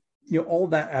so, all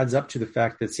of that adds up to the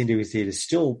fact that San Diego State is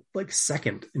still like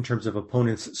second in terms of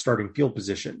opponents starting field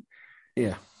position.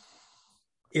 Yeah.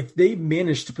 If they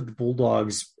manage to put the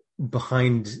Bulldogs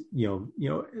behind,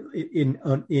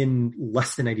 in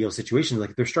less than ideal situations, like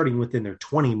if they're starting within their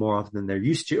 20 more often than they're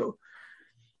used to,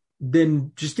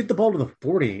 then just get the ball to the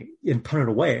 40 and punt it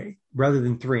away rather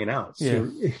than 3 and outs. Yeah.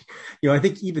 So, I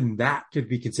think even that could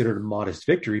be considered a modest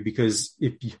victory, because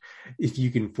if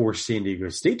you can force San Diego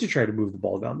State to try to move the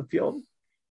ball down the field,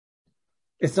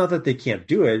 it's not that they can't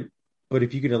do it, but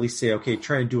if you could at least say, okay,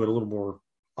 try and do it a little more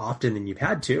often than you've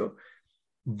had to,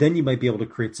 then you might be able to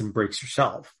create some breaks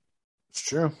yourself. It's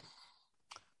true.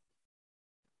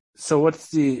 So what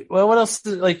else?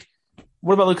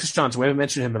 What about Lucas Johnson? We haven't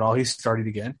mentioned him at all. He's started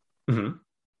again. Mm-hmm.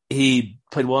 He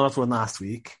played well enough to win last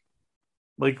week.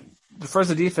 Like, the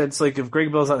Fresno defense, like if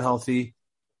Greg Bell's not healthy,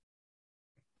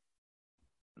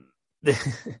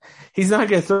 he's not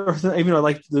going to throw, even though I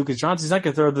like Lucas Johnson, he's not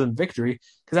going to throw them victory,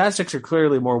 because Aztecs are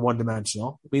clearly more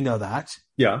one-dimensional. We know that.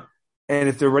 Yeah. And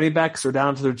if their running backs are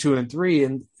down to their 2 and 3,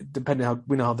 and depending how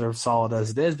we know how they're solid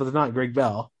as it is, but they're not Greg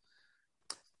Bell.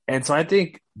 And so I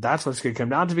think that's what's going to come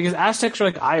down to, because Aztecs are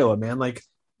like Iowa, man. Like,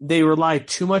 they rely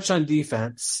too much on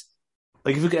defense.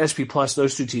 Like, if you look at SP Plus,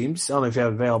 those two teams, I don't know if you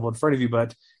have it available in front of you,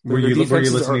 but were you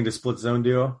listening to Split Zone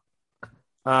Duo?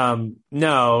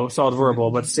 No, solid verbal,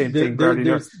 but same thing.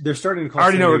 They're starting to call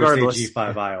already know regardless.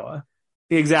 G5 Iowa.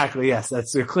 Exactly. Yes,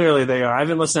 that's clearly they are. I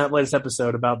haven't listened to that latest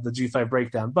episode about the G5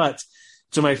 breakdown, but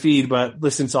to my feed, but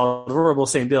listen to solid verbal,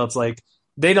 same deal. It's like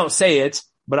they don't say it,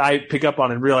 but I pick up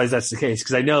on it and realize that's the case,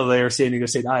 because I know they are San Diego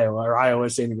State, Iowa, or Iowa,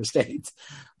 San Diego State.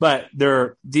 But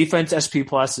their defense SP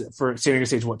Plus for San Diego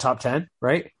State is what, top 10,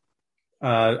 right?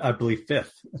 I believe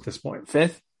 5th at this point.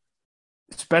 5th.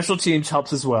 Special teams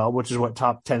helps as well, which is what,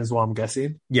 top 10 as well, I'm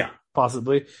guessing. Yeah,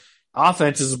 possibly.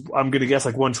 Offense is, I'm going to guess,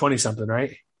 like 120 something,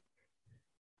 right?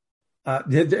 Yeah,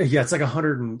 it's like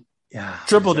 100 and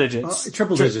triple digits.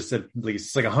 Triple digits at least.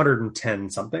 It's like 110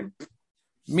 something.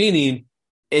 Meaning,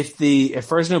 if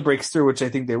Fresno breaks through, which I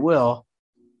think they will,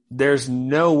 there's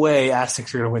no way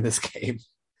Aztecs are going to win this game.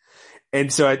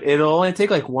 And so it'll only take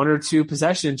like 1 or 2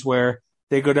 possessions where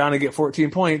they go down and get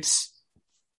 14 points.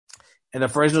 And the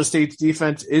Fresno State's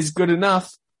defense is good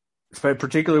enough,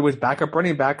 particularly with backup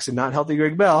running backs and not healthy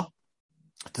Greg Bell,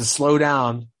 to slow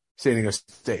down San Diego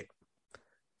State.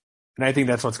 And I think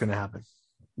that's what's going to happen.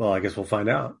 Well, I guess we'll find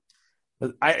out.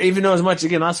 I even know as much,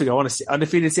 again, last week, I want to see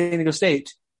undefeated San Diego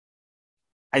State.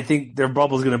 I think their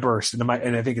bubble is going to burst, and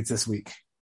I think it's this week.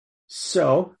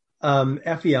 So,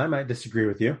 FEI might disagree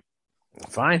with you.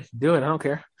 Fine, do it. I don't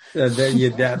care.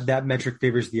 That metric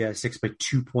favors the Aztecs by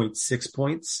 2.6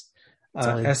 points.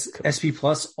 SP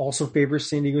Plus also favors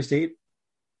San Diego State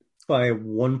by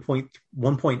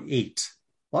 1.8.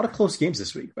 A lot of close games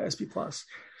this week by SP Plus.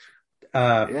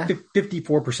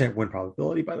 54% win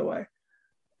probability, by the way.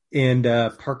 And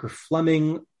Parker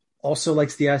Fleming also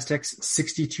likes the Aztecs,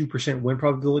 62% win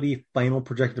probability, final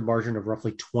projected margin of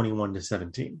roughly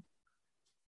 21-17.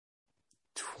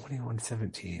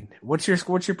 21-17. What's your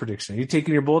prediction? Are you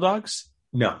taking your Bulldogs?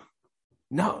 No.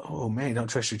 Oh man, don't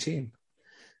trust your team.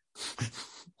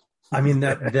 I mean,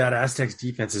 that Aztecs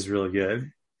defense is really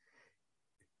good.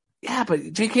 Yeah,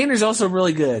 but Jake Haener's also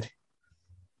really good.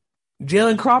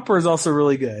 Jalen Cropper is also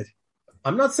really good.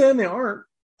 I'm not saying they aren't.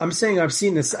 I'm saying I've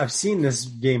seen this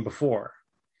game before.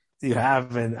 You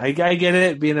have, and I get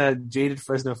it. Being a jaded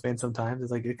Fresno fan sometimes,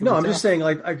 it's like I'm just saying,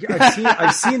 like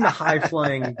I've seen the high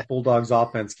flying Bulldogs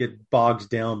offense get bogged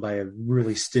down by a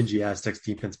really stingy Aztecs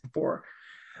defense before.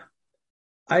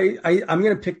 I'm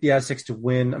going to pick the Aztecs to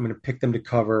win. I'm going to pick them to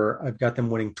cover. I've got them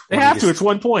winning 20. They have to. It's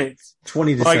 1 point.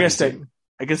 20-17.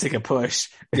 I guess they can push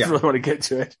if yeah. you really want to get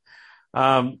to it.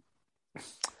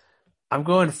 I'm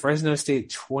going Fresno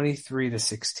State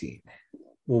 23-16.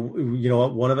 Well, you know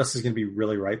what? One of us is going to be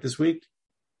really right this week,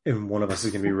 and one of us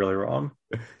is going to be really wrong.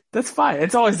 That's fine.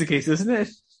 It's always the case, isn't it?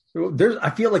 I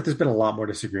feel like there's been a lot more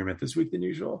disagreement this week than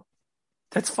usual.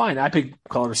 That's fine. I picked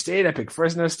Colorado State. I picked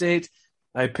Fresno State.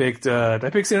 I picked, did I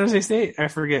pick San Jose State? I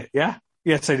forget. Yeah?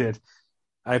 Yes, I did.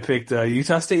 I picked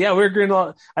Utah State. Yeah, we're agreeing a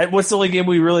lot. What's the only game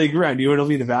we really agree on?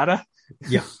 UNLV, Nevada?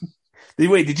 Yeah.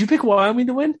 Wait, did you pick Wyoming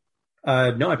to win?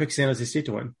 No, I picked San Jose State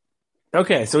to win.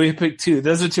 Okay, so we picked two.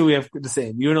 Those are two we have the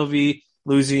same. UNLV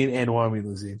losing and Wyoming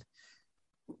losing.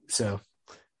 So,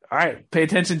 all right, pay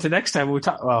attention to next time when we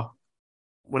talk. Well,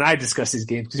 when I discuss these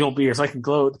games, because you won't be here, so I can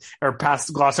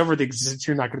gloss over things since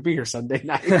you're not going to be here Sunday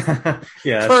night.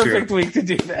 Yeah, perfect week to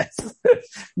do this.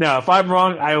 No, if I'm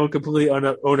wrong, I will completely own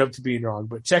up to being wrong.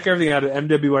 But check everything out at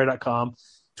mwwire.com,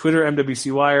 Twitter,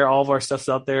 MWCWire, all of our stuff's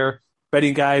out there.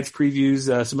 Betting guides,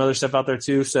 previews, some other stuff out there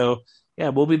too. So, yeah,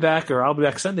 we'll be back, or I'll be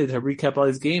back Sunday to recap all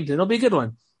these games, and it'll be a good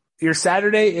one. Your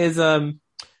Saturday is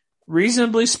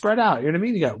reasonably spread out. You know what I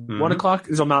mean? You got 1 o'clock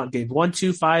is a mountain game, 1,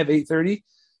 2, 5, 8:30.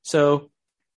 So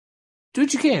do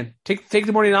what you can. Take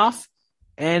the morning off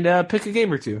and pick a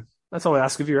game or two. That's all I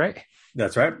ask of you, right?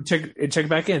 That's right. Check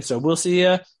back in. So we'll see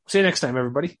you next time,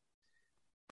 everybody.